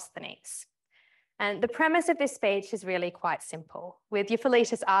 Eratosthenes. And the premise of this speech is really quite simple, with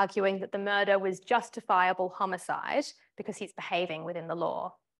Euphaletus arguing that the murder was justifiable homicide because he's behaving within the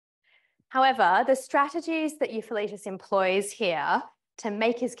law. However, the strategies that Euphaletus employs here to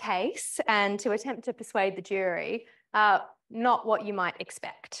make his case and to attempt to persuade the jury are not what you might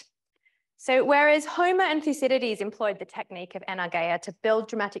expect. So whereas Homer and Thucydides employed the technique of enargeia to build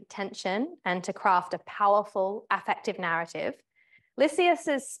dramatic tension and to craft a powerful affective narrative,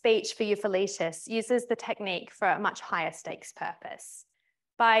 Lysias's speech for Euphaletus uses the technique for a much higher stakes purpose.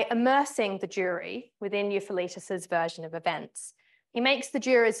 By immersing the jury within Euphaletus's version of events, he makes the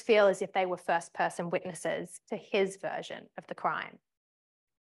jurors feel as if they were first-person witnesses to his version of the crime.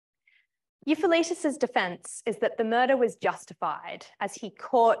 Euphaletus's defense is that the murder was justified as he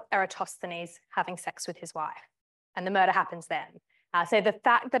caught Eratosthenes having sex with his wife, and the murder happens then. So the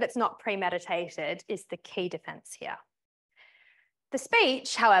fact that it's not premeditated is the key defense here. The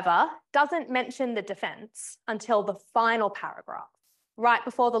speech, however, doesn't mention the defense until the final paragraph, right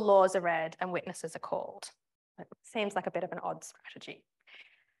before the laws are read and witnesses are called. It seems like a bit of an odd strategy.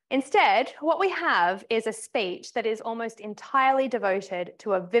 Instead, what we have is a speech that is almost entirely devoted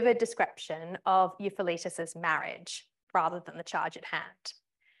to a vivid description of Euphaletus's marriage rather than the charge at hand.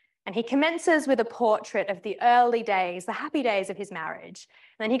 And he commences with a portrait of the early days, the happy days of his marriage.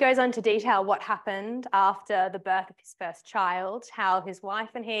 And then he goes on to detail what happened after the birth of his first child, how his wife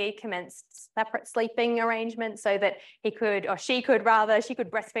and he commenced separate sleeping arrangements so that she could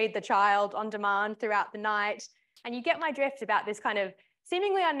breastfeed the child on demand throughout the night. And you get my drift about this kind of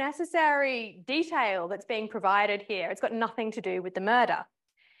seemingly unnecessary detail that's being provided here. It's got nothing to do with the murder.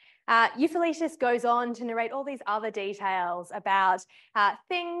 Euphaletus goes on to narrate all these other details about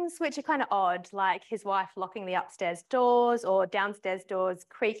things which are kind of odd, like his wife locking the upstairs doors or downstairs doors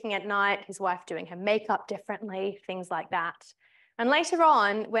creaking at night, his wife doing her makeup differently, things like that. And later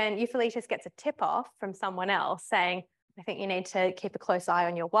on, when Euphaletus gets a tip-off from someone else saying, I think you need to keep a close eye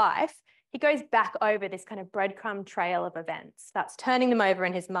on your wife, he goes back over this kind of breadcrumb trail of events. That's turning them over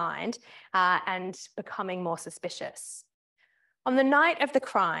in his mind and becoming more suspicious. On the night of the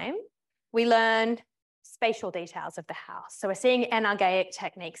crime, we learn spatial details of the house. So we're seeing enargaic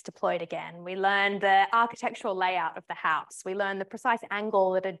techniques deployed again. We learn the architectural layout of the house. We learn the precise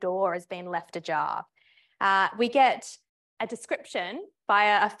angle that a door has been left ajar. We get a description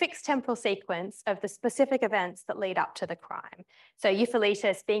via a fixed temporal sequence of the specific events that lead up to the crime. So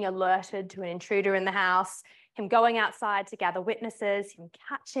Euphaletus being alerted to an intruder in the house, him going outside to gather witnesses, him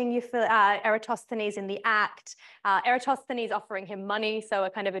catching Eratosthenes in the act, Eratosthenes offering him money, so a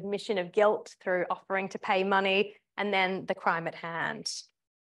kind of admission of guilt through offering to pay money, and then the crime at hand.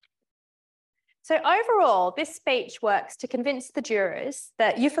 So overall, this speech works to convince the jurors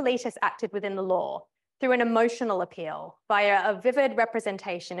that Euphaletus acted within the law through an emotional appeal via a vivid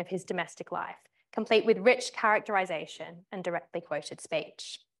representation of his domestic life, complete with rich characterization and directly quoted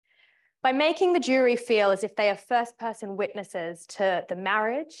speech. By making the jury feel as if they are first-person witnesses to the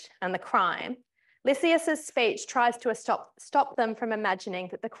marriage and the crime, Lysias's speech tries to stop them from imagining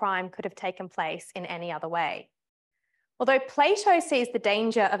that the crime could have taken place in any other way. Although Plato sees the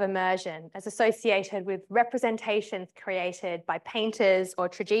danger of immersion as associated with representations created by painters or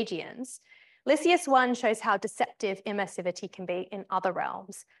tragedians, Lysias I shows how deceptive immersivity can be in other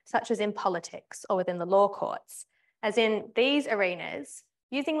realms, such as in politics or within the law courts, as in these arenas,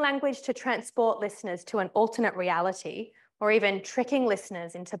 using language to transport listeners to an alternate reality, or even tricking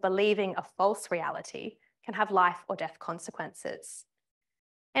listeners into believing a false reality, can have life or death consequences.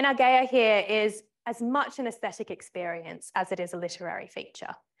 Energeia here is as much an aesthetic experience as it is a literary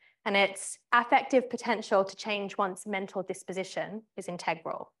feature, and its affective potential to change one's mental disposition is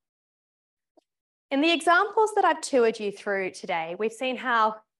integral. In the examples that I've toured you through today, we've seen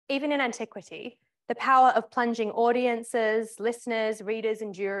how, even in antiquity, the power of plunging audiences, listeners, readers,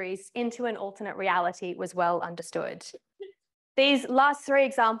 and juries into an alternate reality was well understood. These last three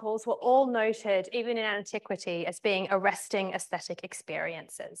examples were all noted, even in antiquity, as being arresting aesthetic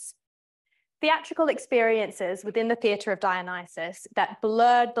experiences. Theatrical experiences within the theatre of Dionysus that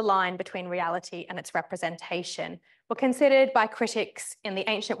blurred the line between reality and its representation were considered by critics in the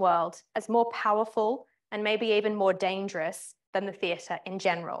ancient world as more powerful and maybe even more dangerous than the theatre in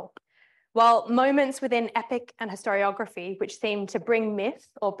general. While moments within epic and historiography, which seemed to bring myth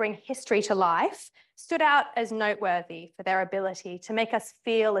or bring history to life, stood out as noteworthy for their ability to make us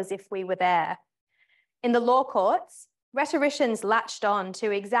feel as if we were there. In the law courts, rhetoricians latched on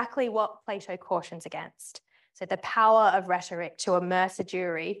to exactly what Plato cautions against. So the power of rhetoric to immerse a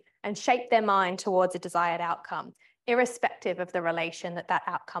jury and shape their mind towards a desired outcome, irrespective of the relation that that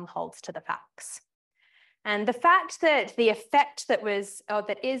outcome holds to the facts. And the fact that the effect that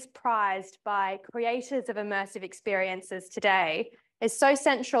is prized by creators of immersive experiences today is so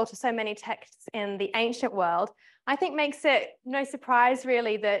central to so many texts in the ancient world, I think makes it no surprise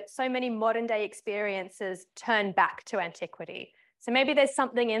really that so many modern day experiences turn back to antiquity. So maybe there's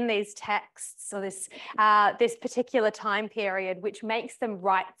something in these texts or this particular time period which makes them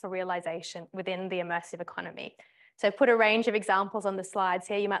ripe for realization within the immersive economy. So I've put a range of examples on the slides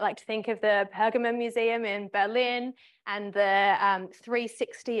here. You might like to think of the Pergamon Museum in Berlin and the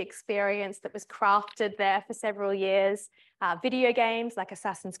 360 experience that was crafted there for several years, video games like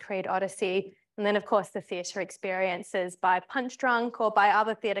Assassin's Creed Odyssey, and then of course the theatre experiences by Punch Drunk or by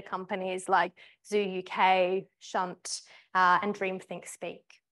other theatre companies like Zoo UK, Shunt, and Dream Think Speak,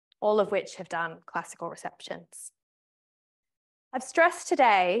 all of which have done classical receptions. I've stressed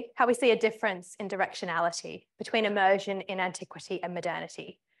today how we see a difference in directionality between immersion in antiquity and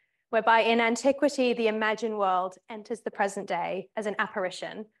modernity, whereby in antiquity, the imagined world enters the present day as an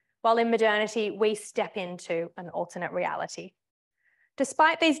apparition, while in modernity, we step into an alternate reality.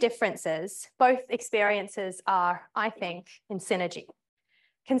 Despite these differences, both experiences are, I think, in synergy.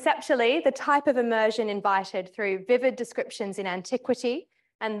 Conceptually, the type of immersion invited through vivid descriptions in antiquity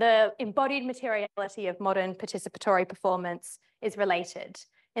and the embodied materiality of modern participatory performance is related,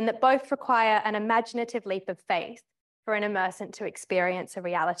 in that both require an imaginative leap of faith for an immersant to experience a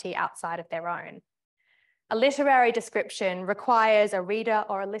reality outside of their own. A literary description requires a reader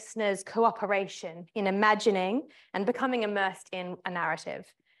or a listener's cooperation in imagining and becoming immersed in a narrative.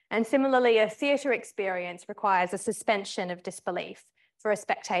 And similarly, a theatre experience requires a suspension of disbelief for a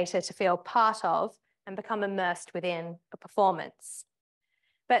spectator to feel part of and become immersed within a performance.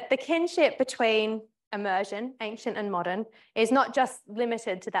 But the kinship between immersion, ancient and modern, is not just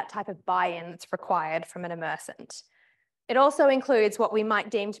limited to that type of buy-in that's required from an immersant. It also includes what we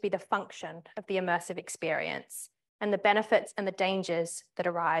might deem to be the function of the immersive experience and the benefits and the dangers that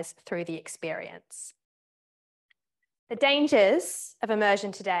arise through the experience. The dangers of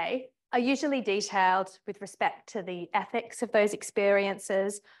immersion today are usually detailed with respect to the ethics of those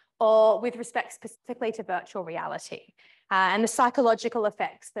experiences or with respect specifically to virtual reality and the psychological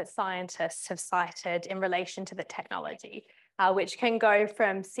effects that scientists have cited in relation to the technology, which can go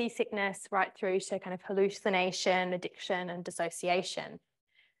from seasickness right through to kind of hallucination, addiction, and dissociation.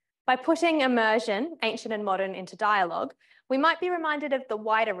 By putting immersion, ancient and modern, into dialogue, we might be reminded of the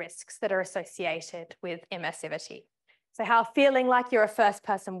wider risks that are associated with immersivity. So how feeling like you're a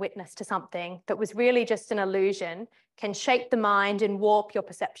first-person witness to something that was really just an illusion can shape the mind and warp your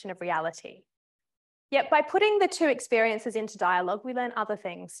perception of reality. Yet by putting the two experiences into dialogue, we learn other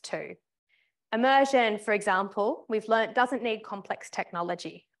things too. Immersion, for example, we've learned doesn't need complex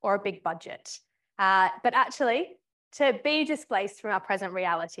technology or a big budget, but actually to be displaced from our present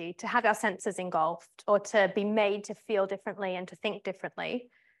reality, to have our senses engulfed, or to be made to feel differently and to think differently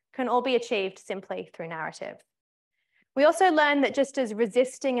can all be achieved simply through narrative. We also learn that just as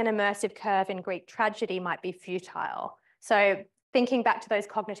resisting an immersive curve in Greek tragedy might be futile, so thinking back to those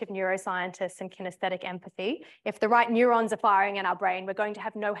cognitive neuroscientists and kinesthetic empathy, if the right neurons are firing in our brain, we're going to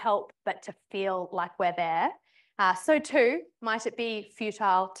have no help but to feel like we're there. So too, might it be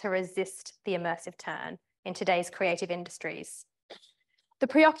futile to resist the immersive turn in today's creative industries. The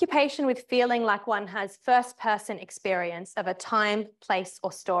preoccupation with feeling like one has first-person experience of a time, place,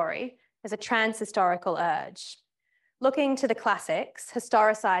 or story is a trans-historical urge. Looking to the classics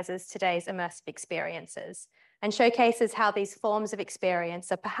historicizes today's immersive experiences, and showcases how these forms of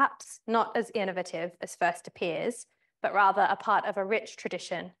experience are perhaps not as innovative as first appears, but rather a part of a rich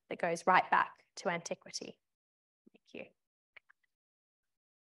tradition that goes right back to antiquity. Thank you.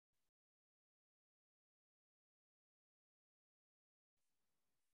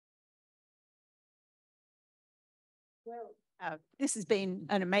 Well, this has been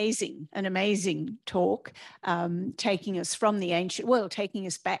an amazing talk, taking us from the ancient world, taking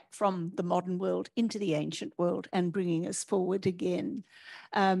us back from the modern world into the ancient world and bringing us forward again.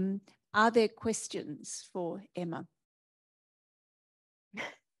 Are there questions for Emma?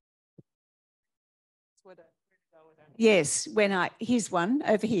 Yes, here's one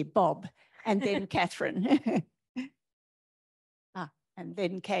over here, Bob, and then Catherine. And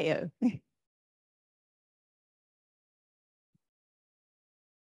then Ko.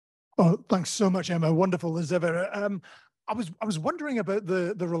 Oh, thanks so much, Emma. Wonderful as ever. I was wondering about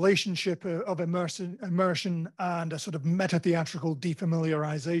the relationship of immersion and a sort of meta-theatrical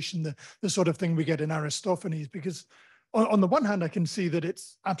defamiliarization, the sort of thing we get in Aristophanes, because on the one hand, I can see that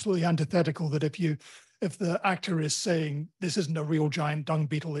it's absolutely antithetical that if the actor is saying this isn't a real giant dung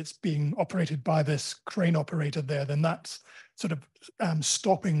beetle, it's being operated by this crane operator there, then that's sort of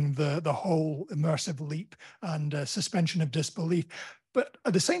stopping the whole immersive leap and suspension of disbelief. But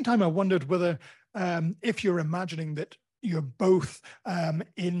at the same time, I wondered whether if you're imagining that you're both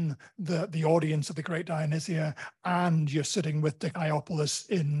in the audience of the Great Dionysia and you're sitting with Dicaeopolis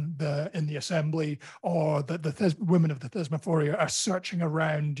in the assembly, or that the women of the Thesmophoria are searching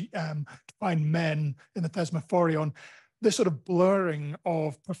around to find men in the Thesmophorion, this sort of blurring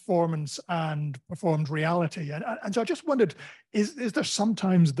of performance and performed reality. And so I just wondered, is there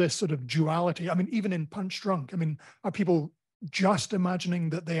sometimes this sort of duality? I mean, even in Punch Drunk, I mean, are people just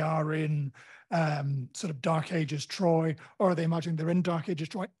imagining that they are in sort of Dark Ages Troy, or are they imagining they're in Dark Ages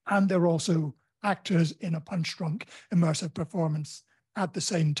Troy and they're also actors in a Punch Drunk immersive performance at the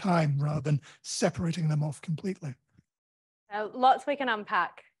same time, rather than separating them off completely? Lots we can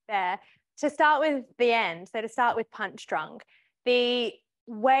unpack there. To start with the end, so to start with Punch Drunk, the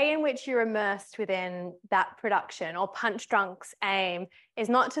way in which you're immersed within that production, or Punch Drunk's aim, is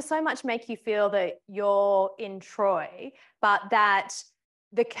not to so much make you feel that you're in Troy, but that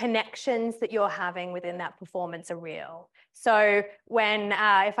the connections that you're having within that performance are real. So when,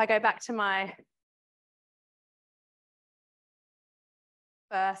 if I go back to my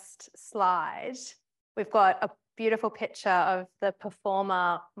first slide, we've got a beautiful picture of the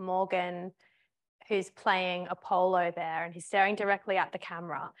performer Morgan, who's playing Apollo there, and he's staring directly at the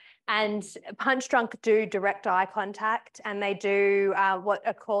camera. And Punch Drunk do direct eye contact, and they do what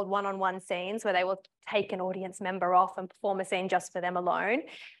are called one-on-one scenes, where they will take an audience member off and perform a scene just for them alone.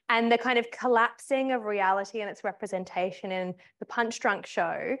 And the kind of collapsing of reality and its representation in the Punch Drunk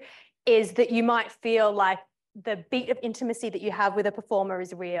show is that you might feel like the beat of intimacy that you have with a performer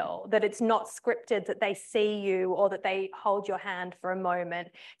is real, that it's not scripted, that they see you or that they hold your hand for a moment.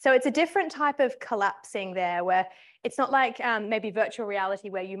 So it's a different type of collapsing there, where it's not like maybe virtual reality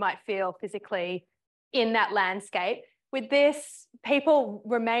where you might feel physically in that landscape. With this, people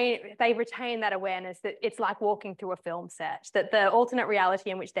retain that awareness that it's like walking through a film set, that the alternate reality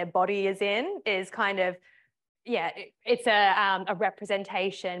in which their body is in is kind of, yeah, it's a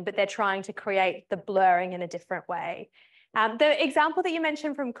representation, but they're trying to create the blurring in a different way. The example that you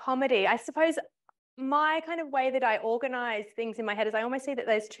mentioned from comedy, I suppose my kind of way that I organize things in my head is I almost see that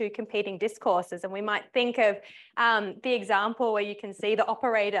there's two competing discourses, and we might think of the example where you can see the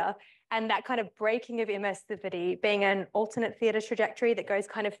operator and that kind of breaking of immersivity being an alternate theatre trajectory that goes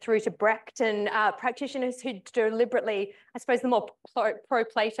kind of through to Brecht and practitioners who deliberately, I suppose the more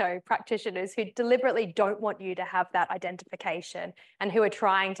pro-Plato practitioners who deliberately don't want you to have that identification and who are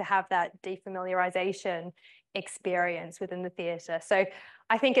trying to have that defamiliarization experience within the theatre. So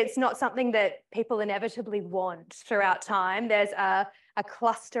I think it's not something that people inevitably want throughout time. There's a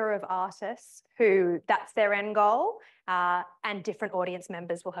cluster of artists who that's their end goal, and different audience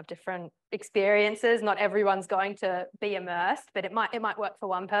members will have different experiences. Not everyone's going to be immersed, but it might work for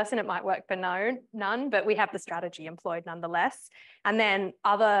one person, it might work for none, but we have the strategy employed nonetheless. And then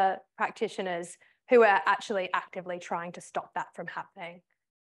other practitioners who are actually actively trying to stop that from happening.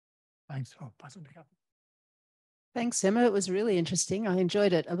 Thanks. I'll pass on to Catherine. Thanks, Emma. It was really interesting. I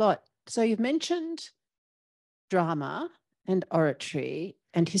enjoyed it a lot. So you've mentioned drama and oratory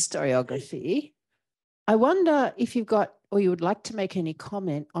and historiography. I wonder if you've got, or you would like to make any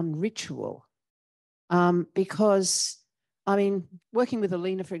comment on ritual, because, I mean, working with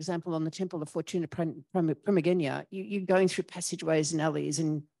Alina, for example, on the Temple of Fortuna Primigenia, you're going through passageways and alleys,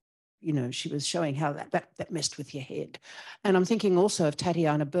 and, you know, she was showing how that messed with your head. And I'm thinking also of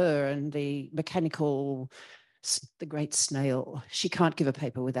Tatiana Burr and the mechanical the great snail. She can't give a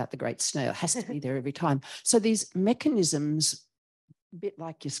paper without the great snail. It has to be there every time. So these mechanisms, a bit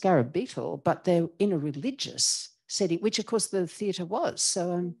like your scarab beetle, but they're in a religious setting, which of course the theatre was.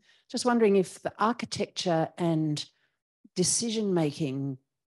 So I'm just wondering if the architecture and decision-making,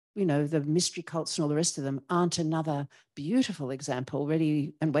 you know, the mystery cults and all the rest of them aren't another beautiful example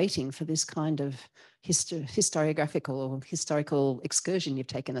ready and waiting for this kind of historiographical or historical excursion you've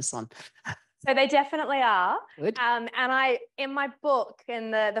taken us on. So they definitely are. Good. And I, in my book, in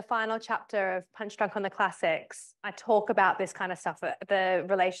the final chapter of Punch Drunk on the Classics, I talk about this kind of stuff, the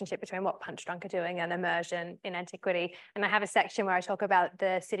relationship between what Punch Drunk are doing and immersion in antiquity. And I have a section where I talk about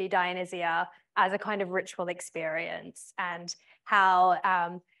the city Dionysia as a kind of ritual experience and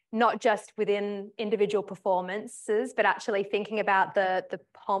how not just within individual performances, but actually thinking about the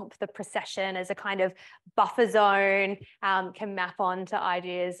pomp, the procession as a kind of buffer zone, can map on to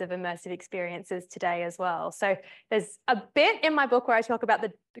ideas of immersive experiences today as well. So there's a bit in my book where I talk about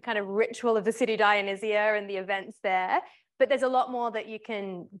the kind of ritual of the city Dionysia and the events there, but there's a lot more that you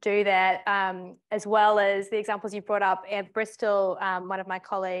can do there, as well as the examples you brought up at Bristol. One of my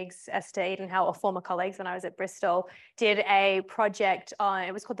colleagues, Esther Edenhow, or former colleagues when I was at Bristol, did a project on,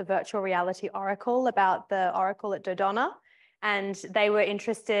 it was called the Virtual Reality Oracle, about the Oracle at Dodona. And they were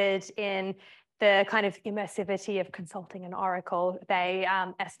interested in the kind of immersivity of consulting an oracle. They,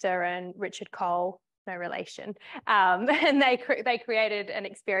 Esther and Richard Cole, no relation, and they created an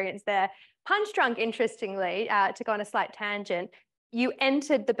experience there. Punch Drunk, interestingly, to go on a slight tangent, you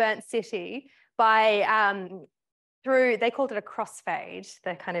entered the burnt city by through, they called it a crossfade,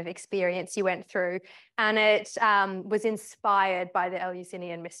 the kind of experience you went through, and it was inspired by the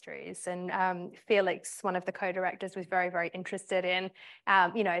Eleusinian mysteries. And Felix, one of the co-directors, was very, very interested in,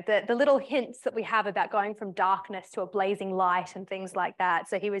 you know, the little hints that we have about going from darkness to a blazing light and things like that.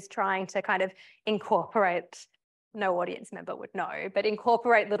 So he was trying to kind of incorporate, no audience member would know, but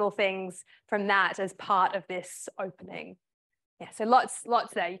incorporate little things from that as part of this opening. Yeah, so lots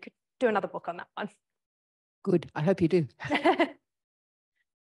there. You could do another book on that one. Good. I hope you do.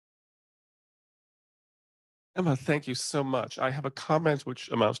 Emma, thank you so much. I have a comment which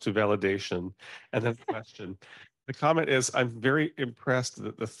amounts to validation and then a question. The comment is, I'm very impressed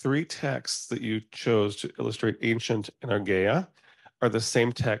that the three texts that you chose to illustrate ancient and Archaea are the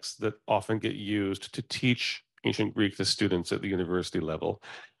same texts that often get used to teach ancient Greek to students at the university level.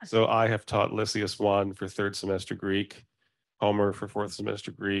 So I have taught Lysias 1 for third semester Greek, Homer for fourth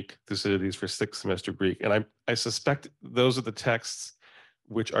semester Greek, Thucydides for sixth semester Greek. And I suspect those are the texts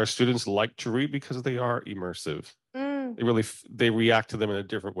which our students like to read because they are immersive. They react to them in a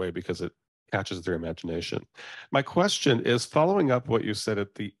different way because it catches their imagination. My question is, following up what you said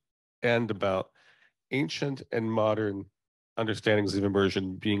at the end about ancient and modern understandings of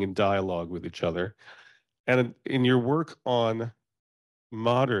immersion being in dialogue with each other, and in your work on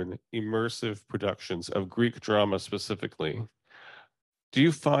modern immersive productions of Greek drama specifically, do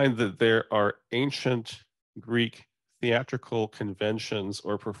you find that there are ancient Greek theatrical conventions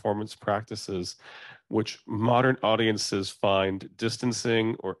or performance practices which modern audiences find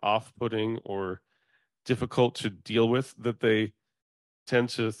distancing or off-putting or difficult to deal with, that they tend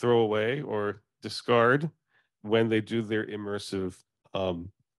to throw away or discard when they do their immersive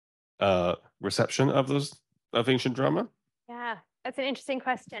reception of ancient drama? Yeah, that's an interesting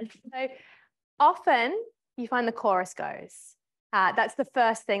question. So often you find the chorus goes. That's the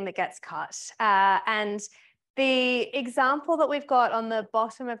first thing that gets cut. And the example that we've got on the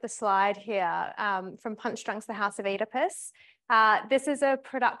bottom of the slide here, from Punch Drunk's The House of Oedipus, this is a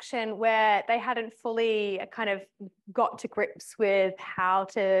production where they hadn't fully kind of got to grips with how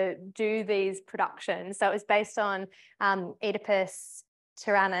to do these productions. So it was based on Oedipus,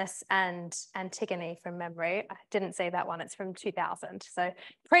 Tyrannus, and Antigone from memory. I didn't say that one, it's from 2000. So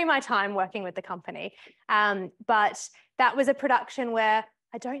pre my time working with the company. But that was a production where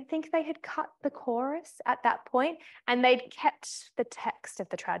I don't think they had cut the chorus at that point, and they'd kept the text of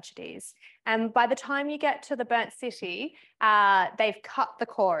the tragedies. And by the time you get to the Burnt City, they've cut the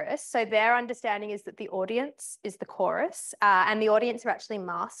chorus. So their understanding is that the audience is the chorus, and the audience are actually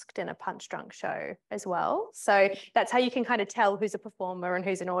masked in a Punch Drunk show as well. So that's how you can kind of tell who's a performer and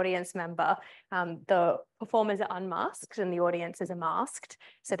who's an audience member. The performers are unmasked and the audiences are masked.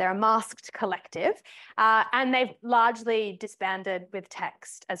 So they're a masked collective, and they've largely disbanded with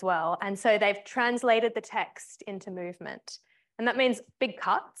text as well. And so they've translated the text into movement. And that means big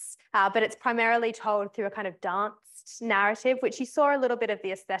cuts, but it's primarily told through a kind of danced narrative, which you saw a little bit of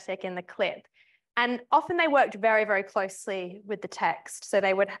the aesthetic in the clip. And often they worked very, very closely with the text. So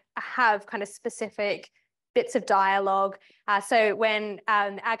they would have kind of specific bits of dialogue. So when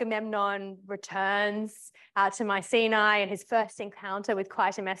Agamemnon returns to Mycenae and his first encounter with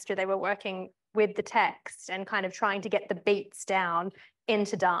Clytemnestra, they were working with the text and kind of trying to get the beats down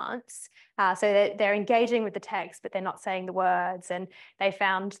into dance. So they're engaging with the text, but they're not saying the words. And they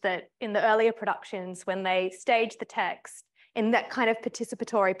found that in the earlier productions, when they staged the text, in that kind of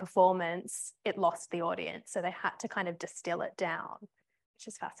participatory performance, it lost the audience. So they had to kind of distill it down, which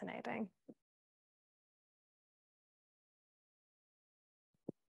is fascinating.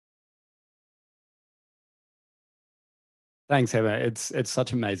 Thanks, Emma. It's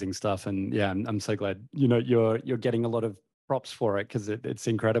such amazing stuff, and yeah, I'm so glad you're getting a lot of props for it because it's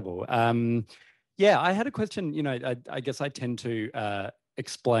incredible. Yeah, I had a question. I guess I tend to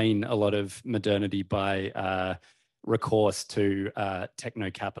explain a lot of modernity by recourse to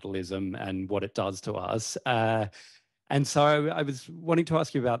techno-capitalism and what it does to us. And so I was wanting to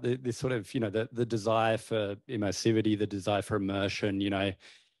ask you about this sort of the desire for immersivity, the desire for immersion.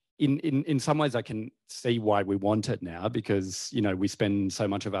 In some ways, I can see why we want it now because, we spend so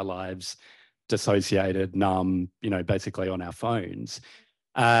much of our lives dissociated, numb, basically on our phones.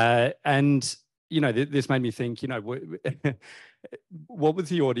 And, this made me think, what was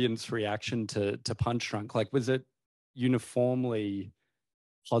the audience reaction to Punch Drunk? Like, was it uniformly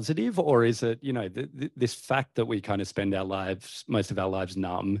positive, or is it, this fact that we kind of spend most of our lives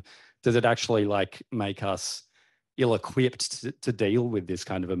numb, does it actually like make us ill-equipped to deal with this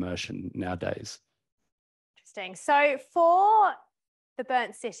kind of immersion nowadays? Interesting. So for the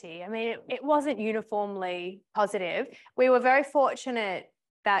Burnt City, I mean, it wasn't uniformly positive. We were very fortunate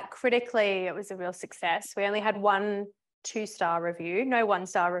that critically it was a real success. We only had one 2-star review, no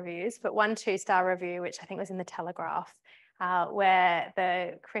 1-star reviews, but one 2-star review, which I think was in the Telegraph, where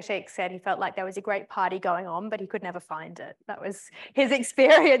the critic said he felt like there was a great party going on, but he could never find it. That was his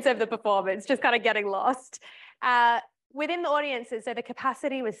experience of the performance, just kind of getting lost. Within the audiences, so the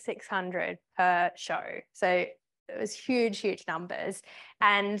capacity was 600 per show. So it was huge, huge numbers.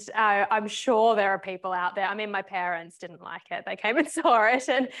 And I'm sure there are people out there. I mean, my parents didn't like it. They came and saw it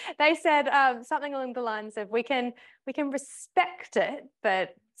and they said something along the lines of, we can respect it,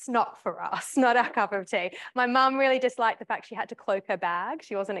 but it's not for us, not our cup of tea. My mum really disliked the fact she had to cloak her bag.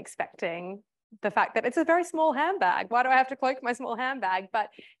 She wasn't expecting the fact that it's a very small handbag. Why do I have to cloak my small handbag? But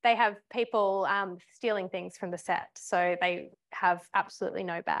they have people stealing things from the set. So they have absolutely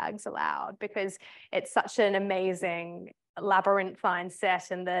no bags allowed because it's such an amazing labyrinthine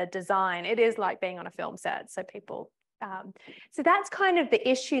set, and the design, it is like being on a film set. So people, so that's kind of the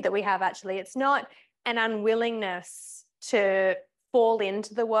issue that we have actually. It's not an unwillingness to fall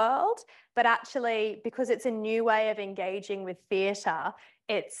into the world, but actually because it's a new way of engaging with theatre,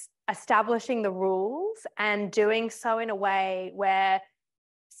 it's establishing the rules and doing so in a way where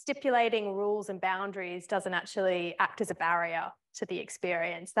stipulating rules and boundaries doesn't actually act as a barrier to the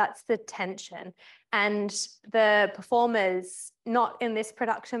experience. That's the tension. And the performers, not in this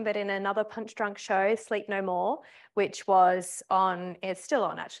production, but in another Punch Drunk show, Sleep No More, which was on, it's still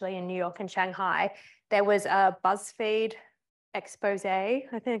on actually in New York and Shanghai, there was a BuzzFeed expose, I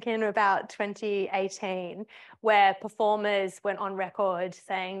think in about 2018, where performers went on record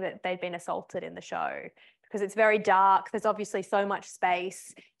saying that they'd been assaulted in the show because it's very dark. There's obviously so much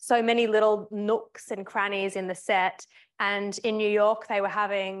space, so many little nooks and crannies in the set. And in New York, they were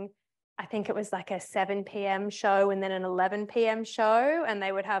having, I think it was like a 7 p.m. show and then an 11 p.m. show. And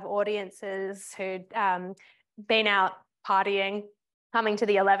they would have audiences who'd been out partying, coming to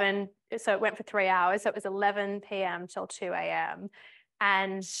the 11, so it went for 3 hours. So it was 11 p.m. till 2 a.m.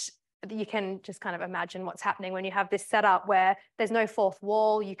 And you can just kind of imagine what's happening when you have this setup where there's no fourth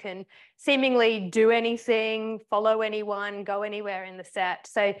wall. You can seemingly do anything, follow anyone, go anywhere in the set.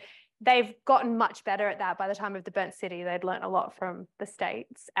 So they've gotten much better at that. By the time of the Burnt City, they'd learned a lot from the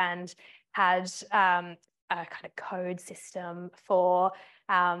States and had a kind of code system for,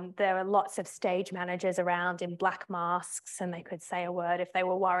 there are lots of stage managers around in black masks, and they could say a word if they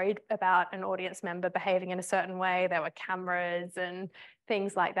were worried about an audience member behaving in a certain way. There were cameras and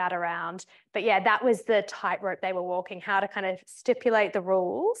things like that around. But yeah, that was the tightrope they were walking, how to kind of stipulate the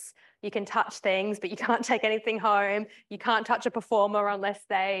rules. You can touch things, but you can't take anything home. You can't touch a performer unless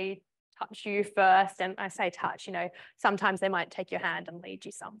they touch you first. And I say touch, sometimes they might take your hand and lead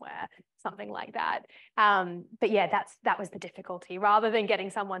you somewhere, something like that. But yeah, that was the difficulty. Rather than getting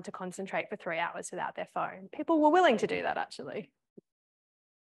someone to concentrate for 3 hours without their phone, people were willing to do that actually.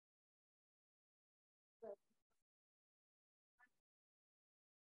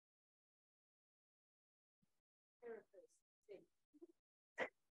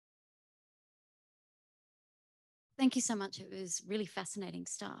 Thank you so much. It was really fascinating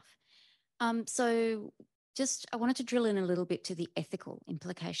stuff. So I wanted to drill in a little bit to the ethical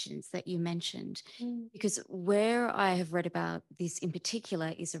implications that you mentioned, because where I have read about this in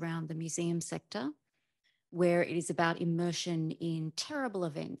particular is around the museum sector, where it is about immersion in terrible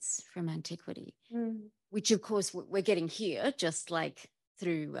events from antiquity, which of course we're getting here just like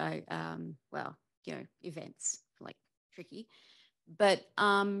through, well, you know, events, like tricky. But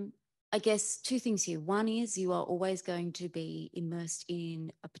I guess two things here. One is you are always going to be immersed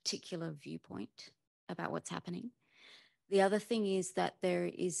in a particular viewpoint about what's happening. The other thing is that there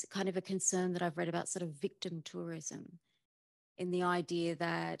is kind of a concern that I've read about sort of victim tourism, in the idea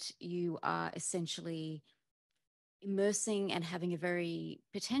that you are essentially immersing and having a very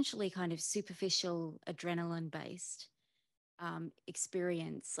potentially kind of superficial adrenaline-based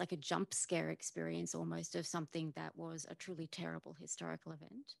experience, like a jump scare experience almost of something that was a truly terrible historical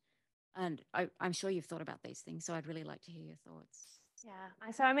event. And I'm sure you've thought about these things, so I'd really like to hear your thoughts.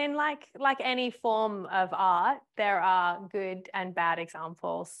 Yeah, so I mean, like any form of art, there are good and bad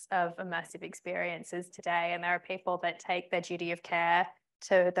examples of immersive experiences today, and there are people that take their duty of care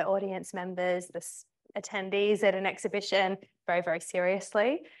to the audience members, the attendees at an exhibition very, very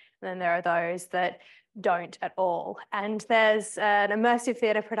seriously. And then there are those that don't at all. And there's an immersive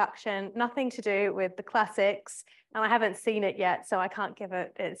theatre production, nothing to do with the classics, and I haven't seen it yet, so I can't give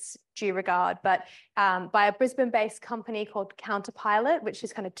it its due regard, but by a Brisbane-based company called Counterpilot, which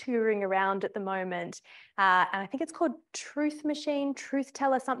is kind of touring around at the moment. And I think it's called Truth Machine, Truth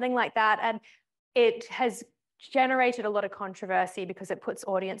Teller, something like that. And it has generated a lot of controversy because it puts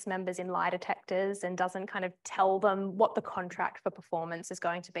audience members in lie detectors and doesn't kind of tell them what the contract for performance is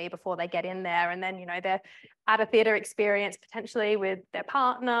going to be before they get in there. And then, you know, they're at a theatre experience potentially with their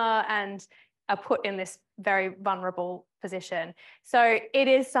partner and are put in this very vulnerable position. So it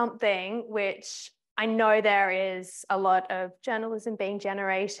is something which I know there is a lot of journalism being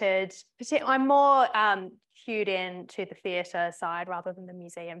generated. I'm more cued in to the theatre side rather than the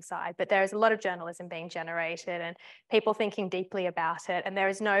museum side, but there is a lot of journalism being generated and people thinking deeply about it. And there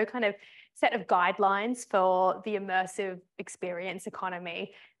is no kind of set of guidelines for the immersive experience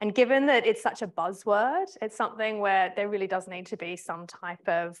economy. And given that it's such a buzzword, it's something where there really does need to be some type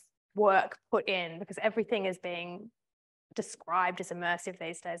of work put in, because everything is being described as immersive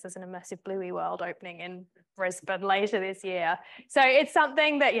these days. There's an immersive Bluey World opening in Brisbane later this year. So it's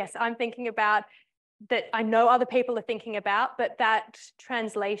something that, yes, I'm thinking about, that I know other people are thinking about, but that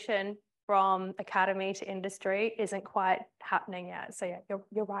translation from academy to industry isn't quite happening yet. So yeah,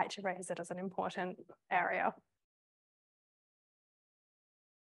 you're right to raise it as an important area.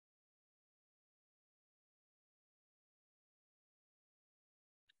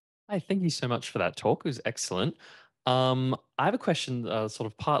 Hi, thank you so much for that talk. It was excellent. I have a question sort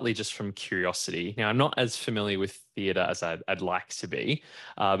of partly just from curiosity. Now, I'm not as familiar with theatre as I'd like to be,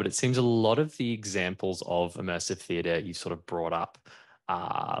 but it seems a lot of the examples of immersive theatre you sort of brought up,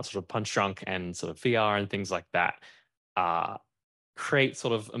 sort of Punch Drunk and sort of VR and things like that, create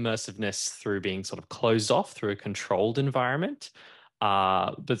sort of immersiveness through being sort of closed off through a controlled environment.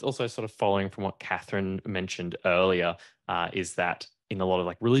 But also sort of following from what Catherine mentioned earlier, is that in a lot of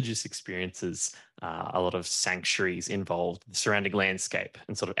like religious experiences, a lot of sanctuaries involved the surrounding landscape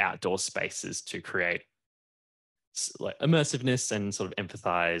and sort of outdoor spaces to create like immersiveness and sort of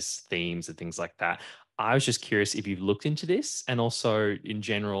empathize themes and things like that. I was just curious if you've looked into this, and also in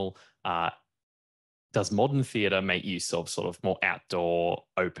general, does modern theatre make use of sort of more outdoor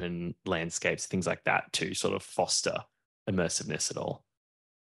open landscapes, things like that, to sort of foster immersiveness at all?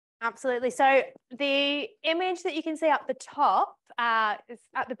 Absolutely. So the image that you can see up the top is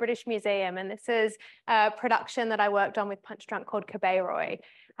at the British Museum, and this is a production that I worked on with Punch Drunk called Cabaret.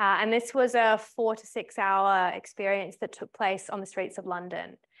 And this was a 4 to 6 hour experience that took place on the streets of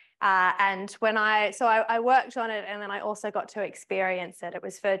London. And when I worked on it, and then I also got to experience it. It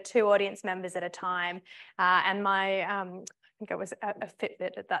was for 2 audience members at a time. And my, I think it was a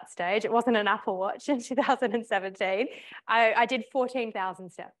Fitbit at that stage. It wasn't an Apple Watch in 2017. I did 14,000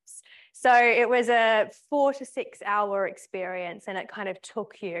 steps. So it was a 4 to 6 hour experience, and it kind of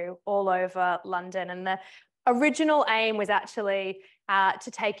took you all over London. And the original aim was actually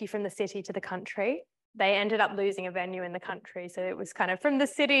to take you from the city to the country. They ended up losing a venue in the country. So it was kind of from the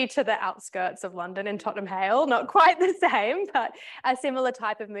city to the outskirts of London in Tottenham Hale, not quite the same, but a similar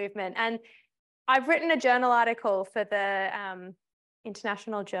type of movement. And I've written a journal article for the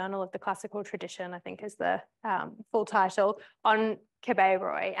International Journal of the Classical Tradition, I think is the full title, on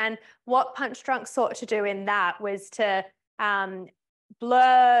Cabaret. And what Punch Drunk sought to do in that was to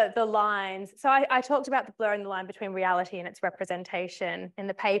blur the lines. So I talked about the blurring the line between reality and its representation in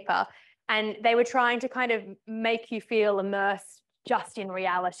the paper. And they were trying to kind of make you feel immersed just in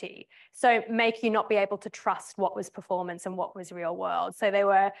reality. So make you not be able to trust what was performance and what was real world. So they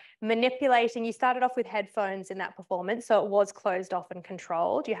were manipulating. You started off with headphones in that performance, so it was closed off and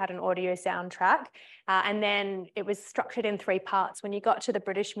controlled. You had an audio soundtrack, and then it was structured in 3 parts. When you got to the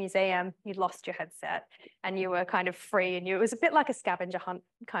British Museum, you lost your headset and you were kind of free, and it was a bit like a scavenger hunt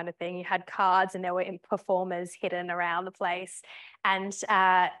kind of thing. You had cards and there were performers hidden around the place. And so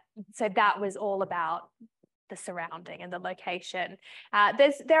that was all about the surrounding and the location.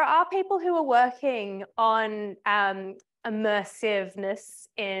 There are people who are working on immersiveness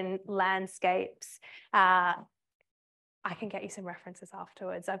in landscapes. I can get you some references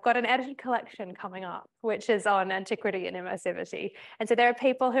afterwards. I've got an edited collection coming up, which is on antiquity and immersivity. And so there are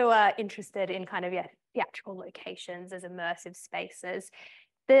people who are interested in kind of theatrical locations as immersive spaces.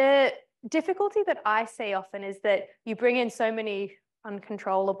 The difficulty that I see often is that you bring in so many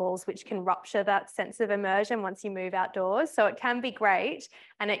uncontrollables, which can rupture that sense of immersion once you move outdoors. So it can be great,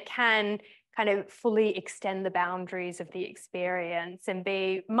 and it can kind of fully extend the boundaries of the experience and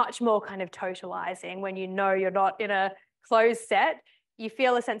be much more kind of totalizing when you know you're not in a closed set. You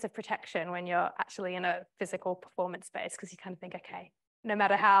feel a sense of protection when you're actually in a physical performance space, because you kind of think, okay, no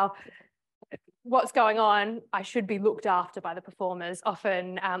matter what's going on, I should be looked after by the performers.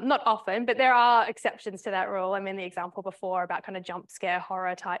 Often, not often, but there are exceptions to that rule. I mean, the example before about kind of jump scare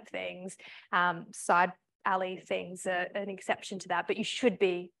horror type things, side alley things are an exception to that, but there should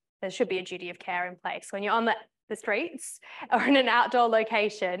be a duty of care in place. When you're on the streets or in an outdoor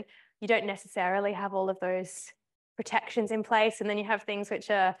location, you don't necessarily have all of those protections in place. And then you have things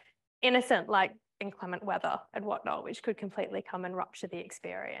which are innocent, like inclement weather and whatnot, which could completely come and rupture the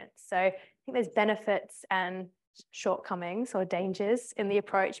experience. So I think there's benefits and shortcomings or dangers in the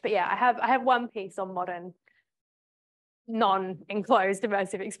approach. But yeah, I have one piece on modern non-enclosed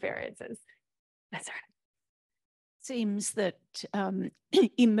immersive experiences. That's right. Seems that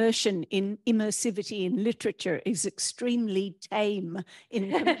immersion in immersivity in literature is extremely tame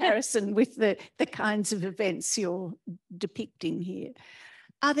in comparison with the kinds of events you're depicting here.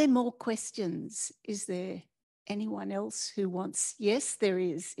 Are there more questions? Is there anyone else who wants? Yes, there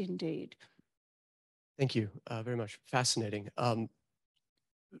is indeed. Thank you very much. Fascinating.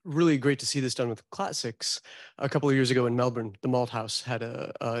 Really great to see this done with classics. A couple of years ago in Melbourne, the Malthouse had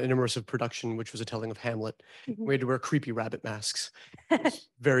an immersive production, which was a telling of Hamlet. Mm-hmm. We had to wear creepy rabbit masks. It was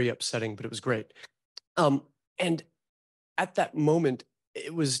very upsetting, but it was great. And at that moment,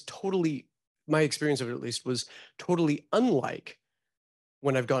 it was totally, my experience of it at least, was totally unlike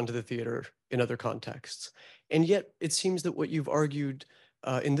when I've gone to the theater in other contexts. And yet it seems that what you've argued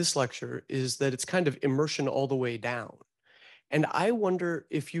in this lecture is that it's kind of immersion all the way down. And I wonder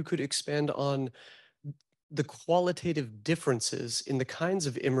if you could expand on the qualitative differences in the kinds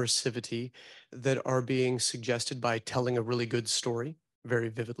of immersivity that are being suggested by telling a really good story very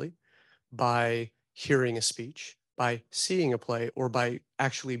vividly, by hearing a speech, by seeing a play, or by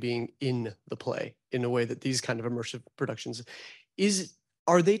actually being in the play in a way that these kind of immersive productions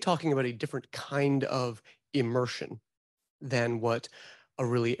are they talking about a different kind of immersion than what a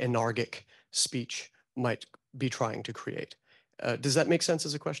really anarchic speech might be trying to create? Does that make sense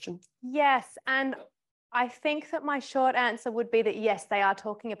as a question? Yes, and I think that my short answer would be that yes, they are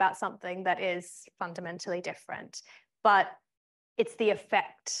talking about something that is fundamentally different, but it's the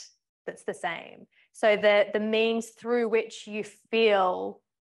effect that's the same. So the means through which you feel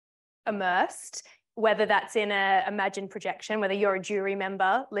immersed, whether that's in an imagined projection, whether you're a jury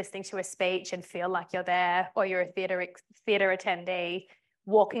member listening to a speech and feel like you're there, or you're a theatre attendee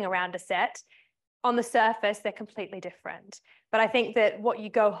walking around a set, on the surface, they're completely different. But I think that what you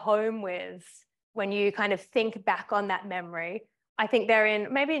go home with when you kind of think back on that memory, I think they're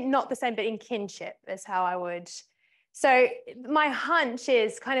in, maybe not the same, but in kinship is how I would. So my hunch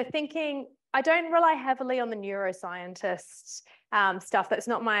is kind of thinking, I don't rely heavily on the neuroscientist stuff. That's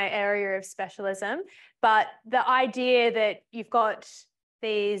not my area of specialism. But the idea that you've got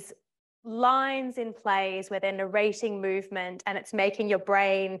these lines in plays where they're narrating movement and it's making your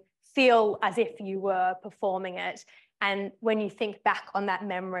brain feel as if you were performing it. And when you think back on that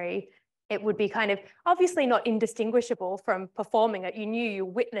memory, it would be kind of obviously not indistinguishable from performing it. You knew you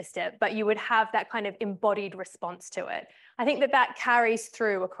witnessed it, but you would have that kind of embodied response to it. I think that that carries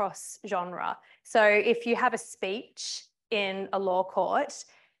through across genre. So if you have a speech in a law court,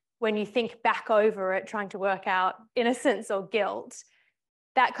 when you think back over it, trying to work out innocence or guilt,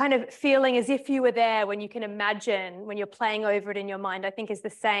 that kind of feeling as if you were there, when you can imagine, when you're playing over it in your mind, I think is the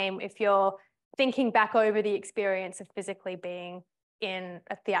same if you're thinking back over the experience of physically being in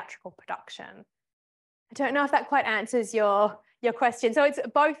a theatrical production. I don't know if that quite answers your question. So it's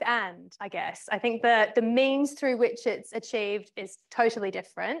both and, I guess. I think the means through which it's achieved is totally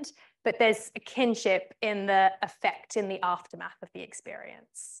different, but there's a kinship in the effect in the aftermath of the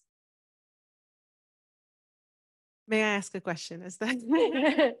experience. May I ask a question? Is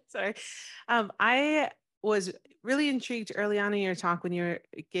that sorry? I was really intrigued early on in your talk when you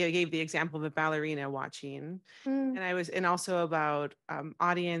gave the example of a ballerina watching, and also about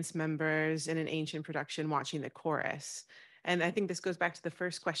audience members in an ancient production watching the chorus. And I think this goes back to the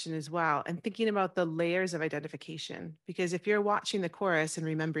first question as well, and thinking about the layers of identification, because if you're watching the chorus and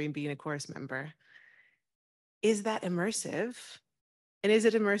remembering being a chorus member, is that immersive? And is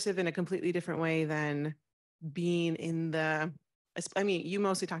it immersive in a completely different way than being in the, I mean, you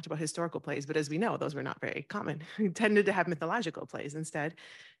mostly talked about historical plays, but as we know, those were not very common. We tended to have mythological plays instead.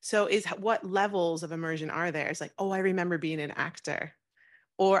 So what levels of immersion are there? It's like, oh, I remember being an actor,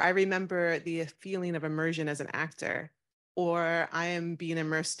 or I remember the feeling of immersion as an actor, or I am being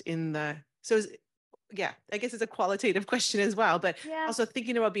immersed in the, yeah, I guess it's a qualitative question as well, but also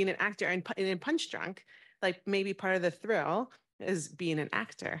thinking about being an actor and in Punch Drunk, like maybe part of the thrill is being an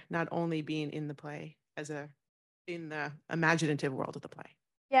actor, not only being in the play in the imaginative world of the play.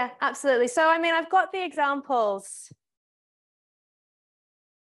 Yeah, absolutely. So, I mean, I've got the examples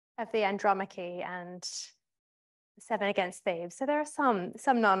of the Andromache and Seven Against Thebes. So there are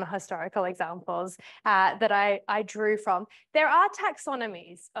some non-historical examples that I drew from. There are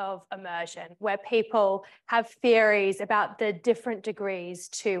taxonomies of immersion where people have theories about the different degrees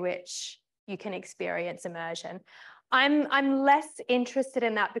to which you can experience immersion. I'm less interested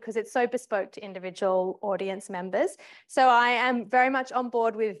in that because it's so bespoke to individual audience members. So I am very much on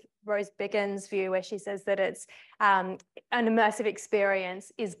board with Rose Biggin's view, where she says that it's an immersive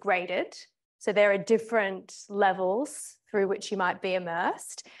experience is graded. So there are different levels through which you might be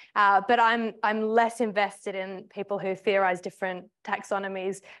immersed. But I'm less invested in people who theorize different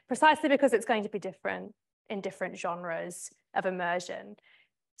taxonomies, precisely because it's going to be different in different genres of immersion.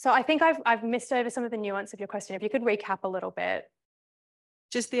 So I think I've missed over some of the nuance of your question. If you could recap a little bit.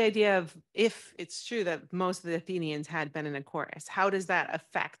 Just the idea of, if it's true that most of the Athenians had been in a chorus, how does that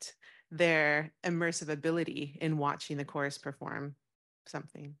affect their immersive ability in watching the chorus perform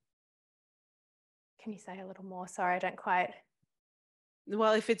something? Can you say a little more? Sorry, I don't quite.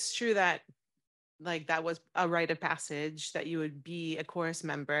 Well, if it's true that like that was a rite of passage, that you would be a chorus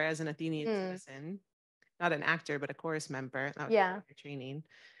member as an Athenian citizen, not an actor, but a chorus member, that was your training,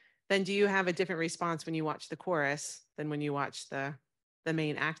 then do you have a different response when you watch the chorus than when you watch the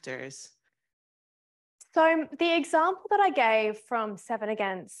main actors? So the example that I gave from Seven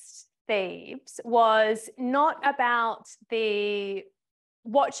Against Thebes was not about the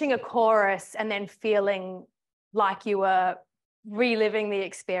watching a chorus and then feeling like you were reliving the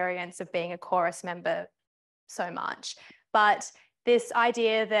experience of being a chorus member so much, but this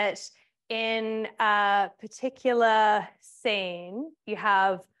idea that in a particular scene, you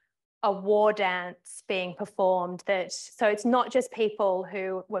have a war dance being performed so it's not just people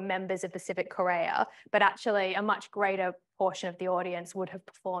who were members of the civic chorea, but actually a much greater portion of the audience would have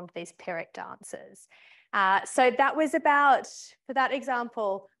performed these Pyrrhic dances. So that was for that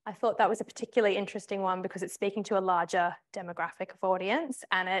example, I thought that was a particularly interesting one because it's speaking to a larger demographic of audience,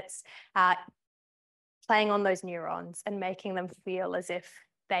 and it's playing on those neurons and making them feel as if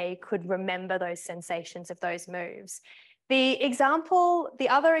they could remember those sensations of those moves. The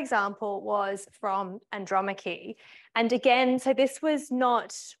other example was from Andromache. And again, so this was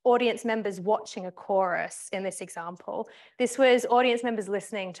not audience members watching a chorus in this example. This was audience members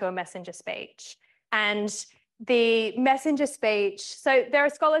listening to a messenger speech. And the messenger speech, so there are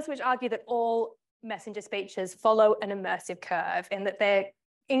scholars which argue that all messenger speeches follow an immersive curve, and that they're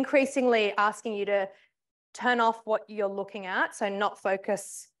increasingly asking you to turn off what you're looking at, so not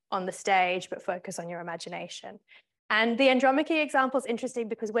focus on the stage, but focus on your imagination. And the Andromache example is interesting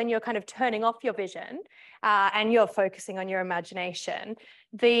because when you're kind of turning off your vision and you're focusing on your imagination,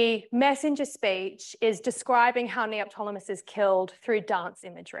 the messenger speech is describing how Neoptolemus is killed through dance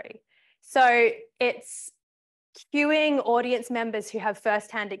imagery. So it's cueing audience members who have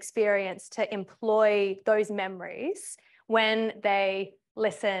firsthand experience to employ those memories when they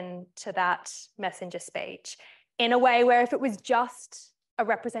listen to that messenger speech in a way where if it was just a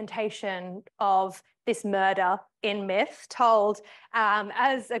representation of this murder in myth told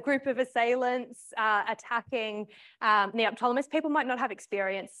as a group of assailants attacking Neoptolemus, people might not have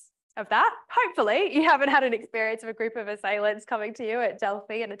experience of that. Hopefully you haven't had an experience of a group of assailants coming to you at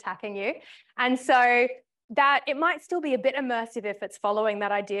Delphi and attacking you. And so that it might still be a bit immersive if it's following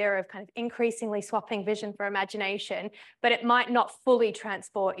that idea of kind of increasingly swapping vision for imagination, but it might not fully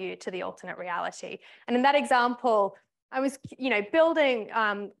transport you to the alternate reality. And in that example, I was, building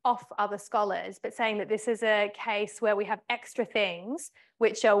off other scholars, but saying that this is a case where we have extra things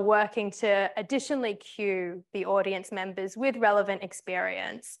which are working to additionally cue the audience members with relevant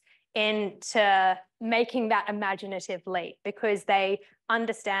experience into making that imaginative leap, because they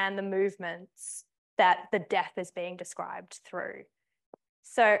understand the movements that the death is being described through.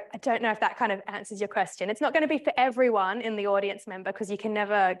 So I don't know if that kind of answers your question. It's not going to be for everyone in the audience member, because you can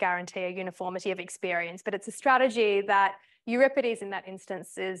never guarantee a uniformity of experience, but it's a strategy that Euripides in that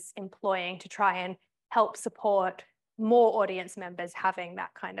instance is employing to try and help support more audience members having that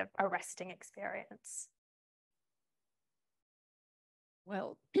kind of arresting experience.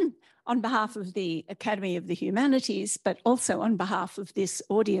 Well, on behalf of the Academy of the Humanities, but also on behalf of this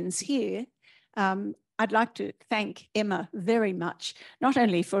audience here, I'd like to thank Emma very much, not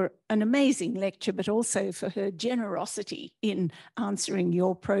only for an amazing lecture, but also for her generosity in answering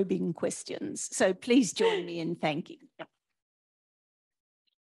your probing questions. So please join me in thanking.